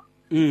soccer,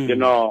 if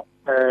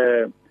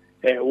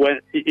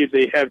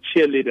they have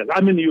cheerleaders,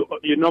 I mean,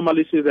 you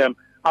normally see them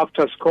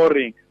after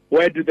scoring.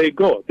 Where do they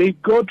go? They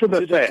go to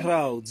the fans.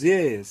 Crowds,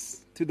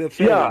 yes, to the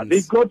fans. Yeah,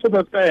 they go to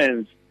the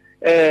fans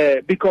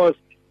because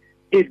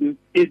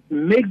it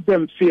makes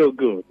them feel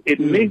good. It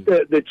makes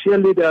the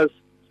cheerleaders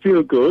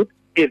feel good.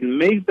 It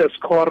makes the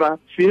scorer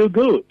feel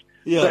good.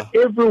 So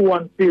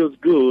everyone feels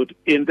good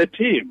in the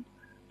team.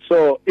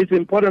 So it's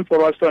important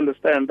for us to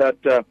understand that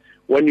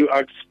when you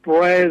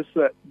express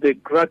the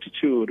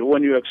gratitude,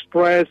 when you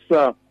express,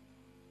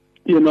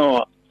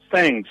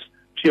 thanks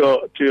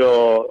to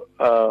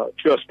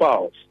your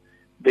spouse,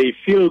 they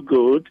feel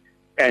good,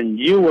 and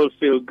you will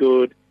feel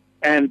good,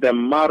 and the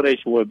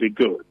marriage will be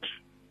good.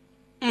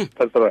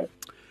 That's right.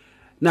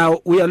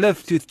 Now, we are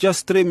left with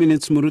just 3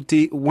 minutes,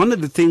 Muruti. One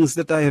of the things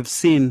that I have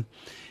seen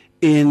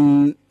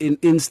in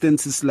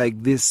instances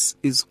like this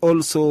is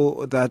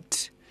also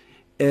that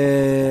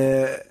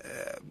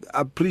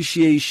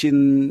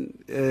appreciation,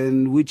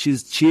 which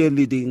is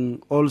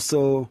cheerleading,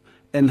 also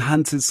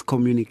enhances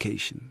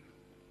communication.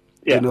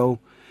 It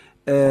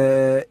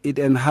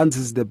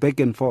enhances the back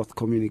and forth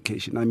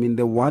communication. I mean,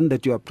 the one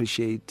that you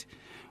appreciate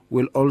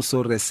will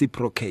also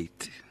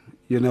reciprocate.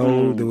 They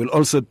will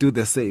also do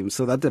the same.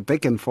 So that's a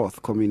back and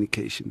forth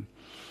communication.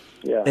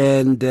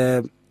 And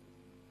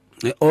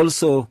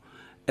also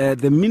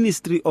the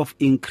ministry of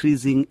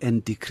increasing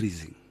and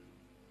decreasing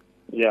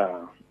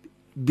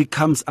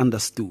becomes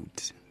understood.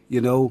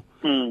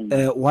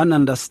 One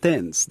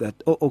understands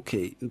that,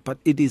 okay, but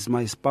it is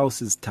my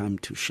spouse's time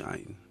to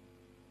shine.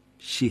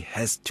 She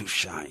has to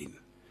shine.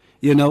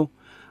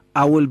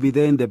 I will be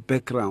there in the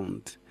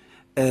background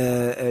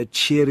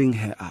cheering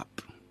her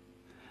up,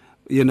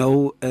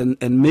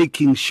 and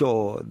making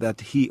sure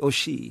that he or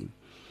she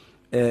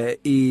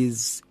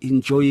is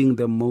enjoying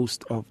the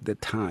most of the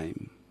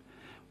time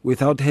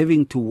without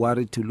having to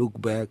worry to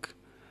look back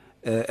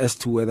as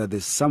to whether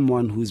there's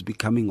someone who's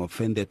becoming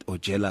offended or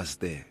jealous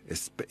there,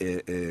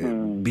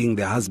 being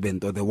the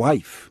husband or the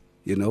wife,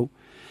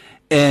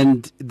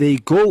 And they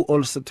go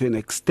also to an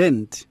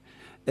extent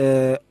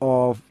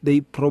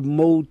they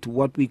promote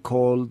what we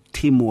call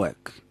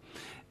teamwork.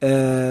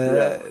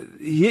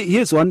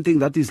 Here's one thing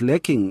that is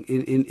lacking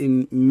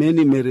in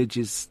many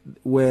marriages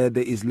where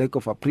there is lack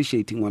of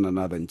appreciating one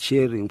another and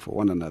cheering for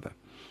one another.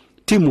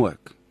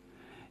 Teamwork.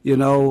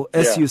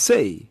 As you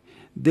say,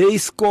 they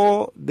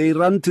score, they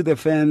run to the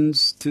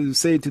fans to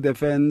say to the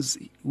fans,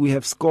 we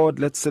have scored,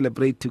 let's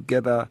celebrate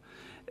together.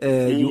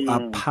 You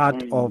are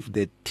part of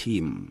the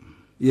team.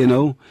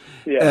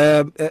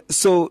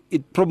 So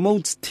it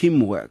promotes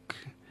teamwork.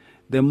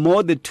 The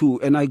more the two,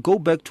 and I go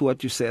back to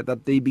what you said,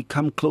 that they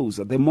become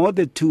closer. The more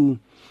the two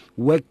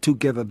work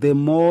together, the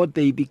more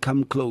they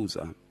become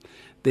closer.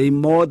 The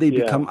more they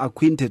become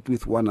acquainted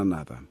with one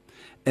another.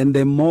 And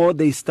the more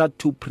they start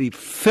to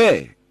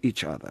prefer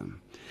each other.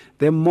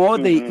 The more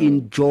they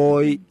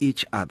enjoy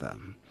each other.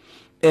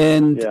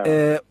 And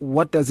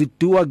what does it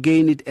do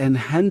again? It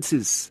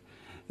enhances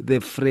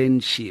the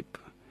friendship.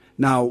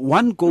 Now,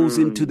 one goes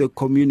into the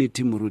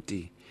community,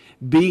 Muruti,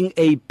 being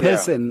a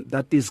person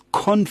that is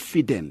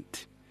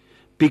confident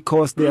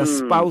because their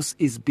spouse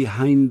is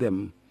behind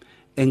them,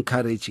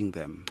 encouraging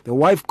them. The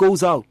wife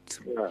goes out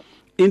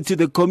into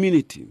the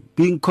community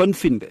being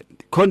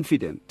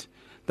confident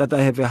that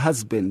I have a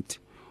husband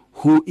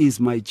who is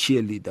my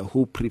cheerleader,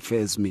 who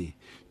prefers me.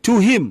 To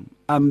him,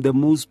 I'm the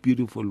most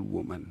beautiful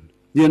woman.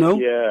 You know?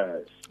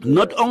 Yes.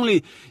 Not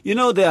only,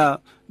 there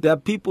are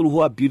people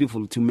who are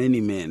beautiful to many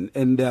men,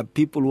 and there are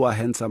people who are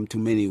handsome to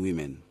many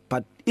women.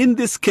 But in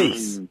this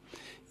case,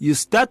 you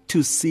start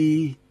to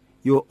see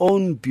your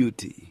own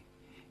beauty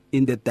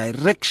in the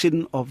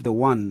direction of the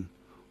one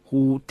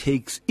who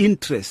takes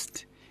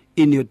interest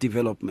in your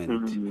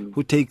development,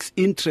 who takes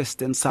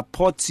interest and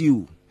supports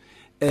you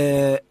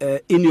in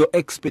your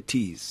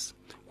expertise,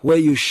 where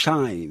you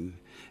shine.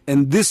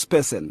 And this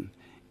person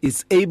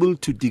is able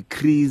to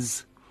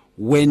decrease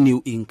when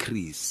you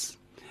increase,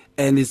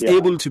 and is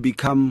able to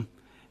become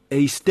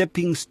a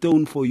stepping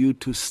stone for you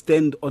to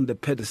stand on the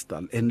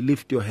pedestal and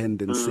lift your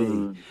hand and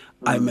say,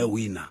 I'm a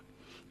winner.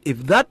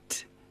 If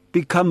that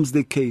becomes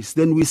the case,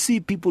 then we see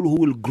people who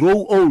will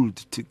grow old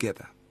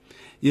together,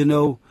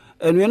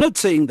 and we're not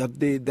saying that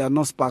they are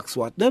not sparks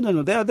what. No,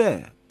 they are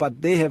there,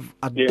 but they have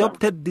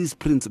adopted these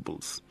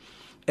principles.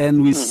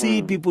 And we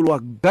see people who are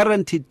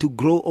guaranteed to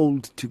grow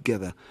old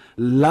together,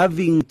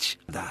 loving each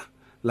other.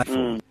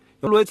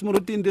 Always,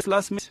 Muruti, in this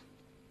last minute.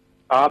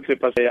 I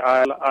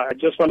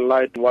just want to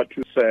like what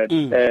you said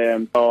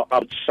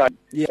outside,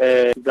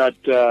 that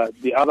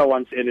the other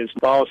ones, it is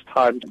about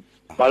time.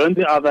 But on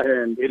the other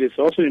hand, it is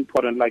also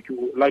important, like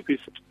we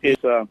said,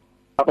 it's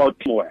about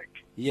teamwork.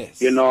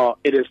 Yes.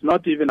 It is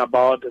not even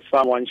about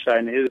someone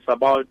shining. It is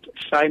about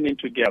shining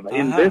together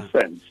in this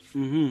sense.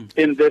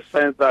 In this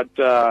sense that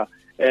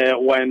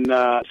when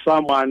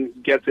someone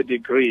gets a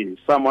degree,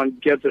 someone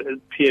gets a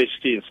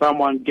PhD,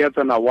 someone gets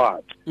an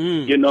award,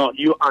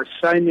 you are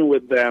shining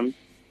with them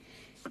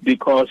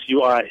because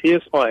you are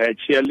his or her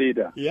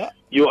cheerleader. Yeah.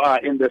 You are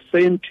in the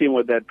same team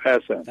with that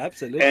person.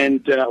 Absolutely.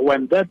 And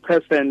when that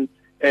person,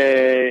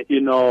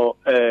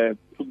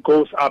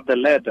 goes up the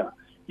ladder,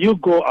 you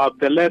go up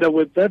the ladder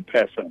with that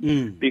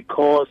person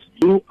because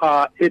you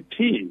are a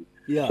team.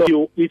 Yeah.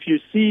 So if you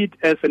see it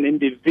as an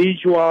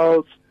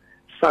individual's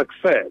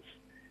success,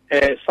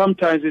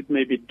 sometimes it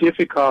may be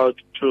difficult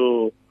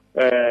to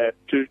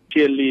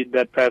cheerlead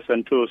that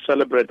person, to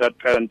celebrate that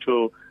person,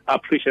 to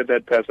appreciate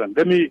that person.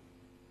 Let me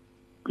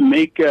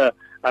make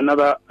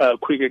another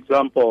quick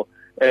example.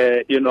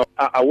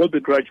 I will be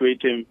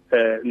graduating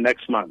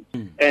next month,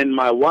 and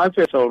my wife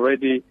has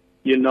already,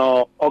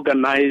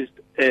 organized,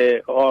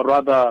 or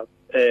rather,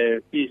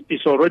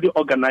 is already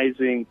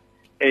organizing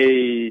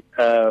a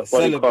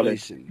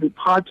celebration. A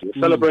party,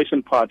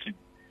 celebration party.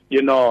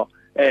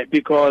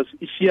 Because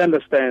she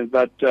understands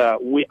that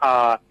we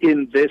are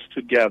in this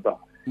together.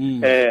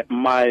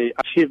 My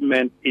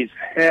achievement is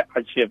her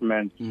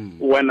achievement.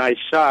 When I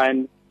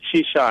shine,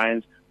 she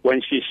shines.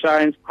 When she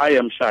shines, I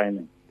am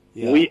shining.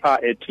 Yeah. We are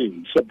a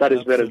team. So that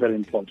is very, very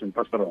important,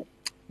 Pastor Rob.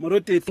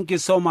 Muruti, thank you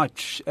so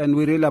much, and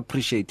we really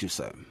appreciate you,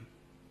 sir.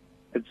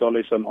 It's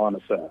always an honor,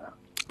 sir.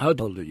 How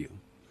old are you?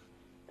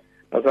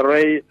 Pastor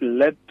Ray,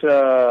 let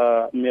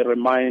me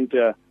remind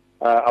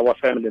our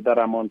family that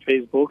I'm on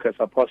Facebook as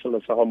Apostle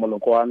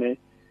Sahomolokwane.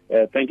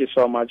 Thank you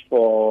so much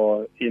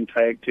for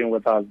interacting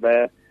with us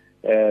there.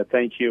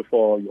 Thank you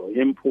for your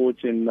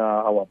input in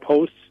our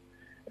posts.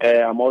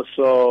 I'm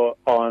also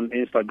on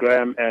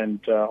Instagram and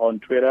on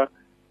Twitter.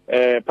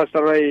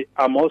 Pastor Ray,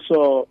 I'm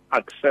also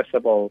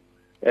accessible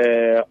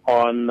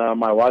on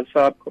my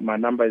WhatsApp. My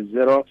number is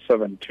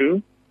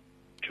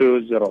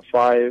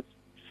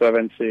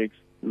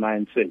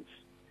 072-205-7696.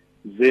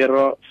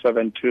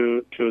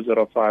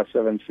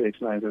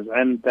 072-205-7696.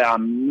 And there are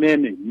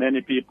many,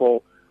 many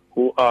people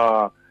who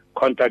are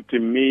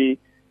contacting me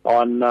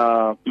on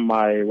my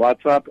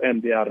WhatsApp,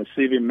 and they are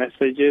receiving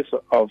messages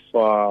of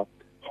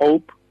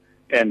hope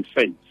and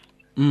faith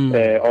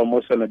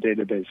almost on a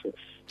daily basis.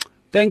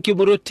 Thank you,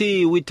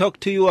 Muruti. We talk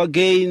to you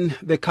again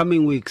the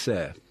coming week,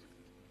 sir.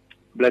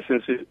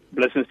 Blessings to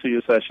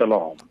you, sir.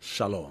 Shalom.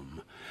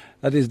 Shalom.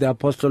 That is the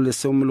Apostle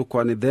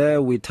Lesomulukwane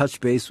there. We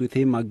touch base with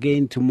him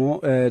again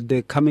tomorrow,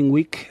 the coming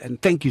week. And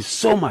thank you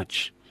so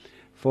much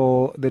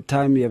for the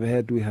time you have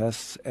had with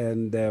us.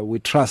 And we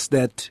trust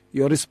that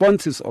your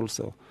responses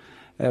also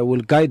will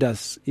guide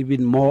us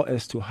even more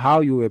as to how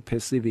you were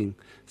perceiving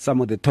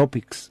some of the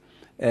topics,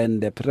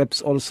 and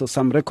perhaps also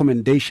some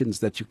recommendations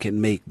that you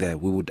can make there.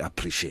 We would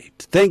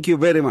appreciate. Thank you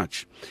very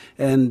much.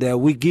 And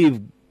we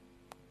give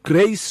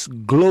grace,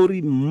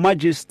 glory,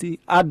 majesty,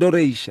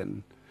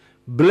 adoration,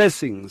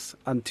 blessings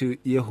unto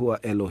Yahuwah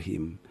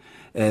Elohim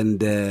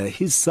and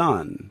his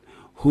Son,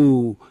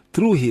 who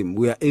through him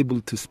we are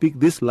able to speak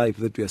this life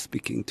that we are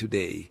speaking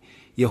today,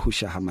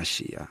 Yahushua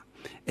HaMashiach.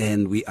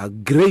 And we are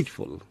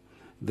grateful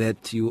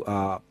that you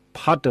are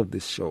part of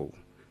this show.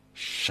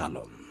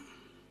 Shalom.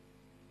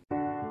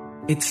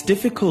 It's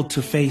difficult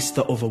to face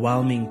the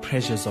overwhelming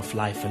pressures of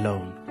life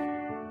alone.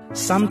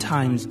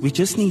 Sometimes we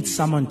just need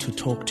someone to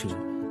talk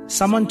to,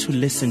 someone to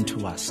listen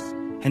to us.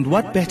 And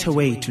what better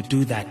way to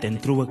do that than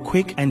through a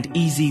quick and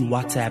easy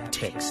WhatsApp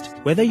text?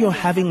 Whether you're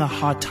having a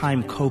hard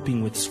time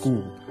coping with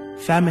school,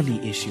 family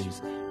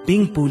issues,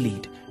 being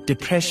bullied,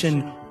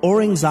 depression,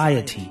 or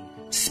anxiety,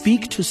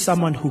 speak to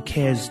someone who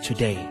cares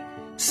today.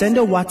 Send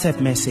a WhatsApp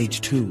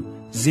message to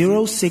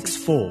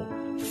 064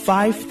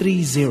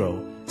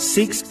 530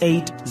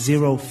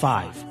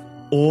 6805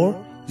 or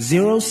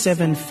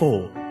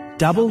 074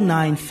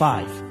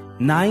 995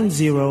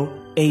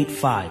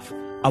 9085.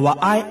 Our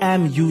I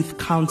Am Youth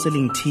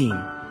Counseling team,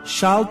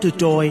 Charles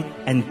Dudoy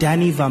and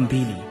Danny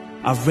Vambili,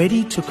 are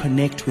ready to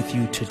connect with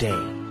you today.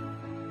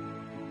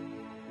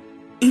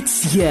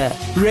 It's here.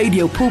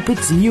 Radio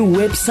Pulpit's new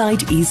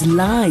website is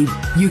live.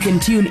 You can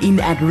tune in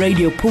at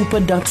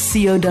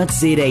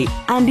radiopulpit.co.za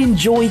and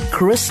enjoy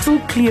crystal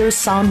clear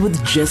sound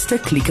with just a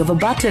click of a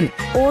button,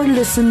 or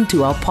listen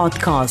to our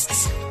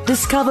podcasts.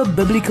 Discover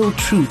biblical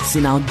truths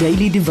in our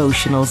daily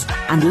devotionals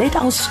and let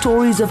our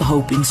stories of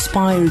hope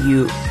inspire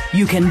you.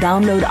 You can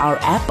download our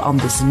app on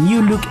this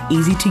new look,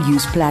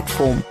 easy-to-use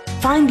platform.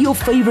 Find your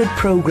favorite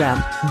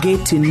program,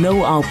 get to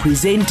know our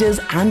presenters,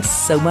 and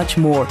so much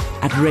more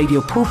at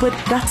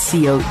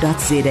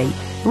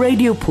radiopulpit.co.za.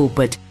 Radio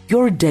Pulpit,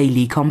 your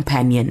daily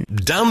companion.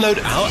 Download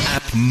our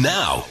app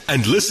now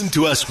and listen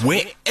to us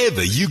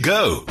wherever you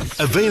go.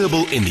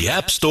 Available in the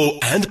App Store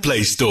and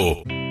Play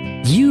Store.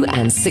 You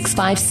and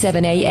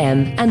 657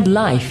 AM and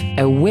life,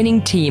 a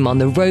winning team on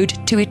the road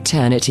to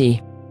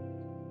eternity.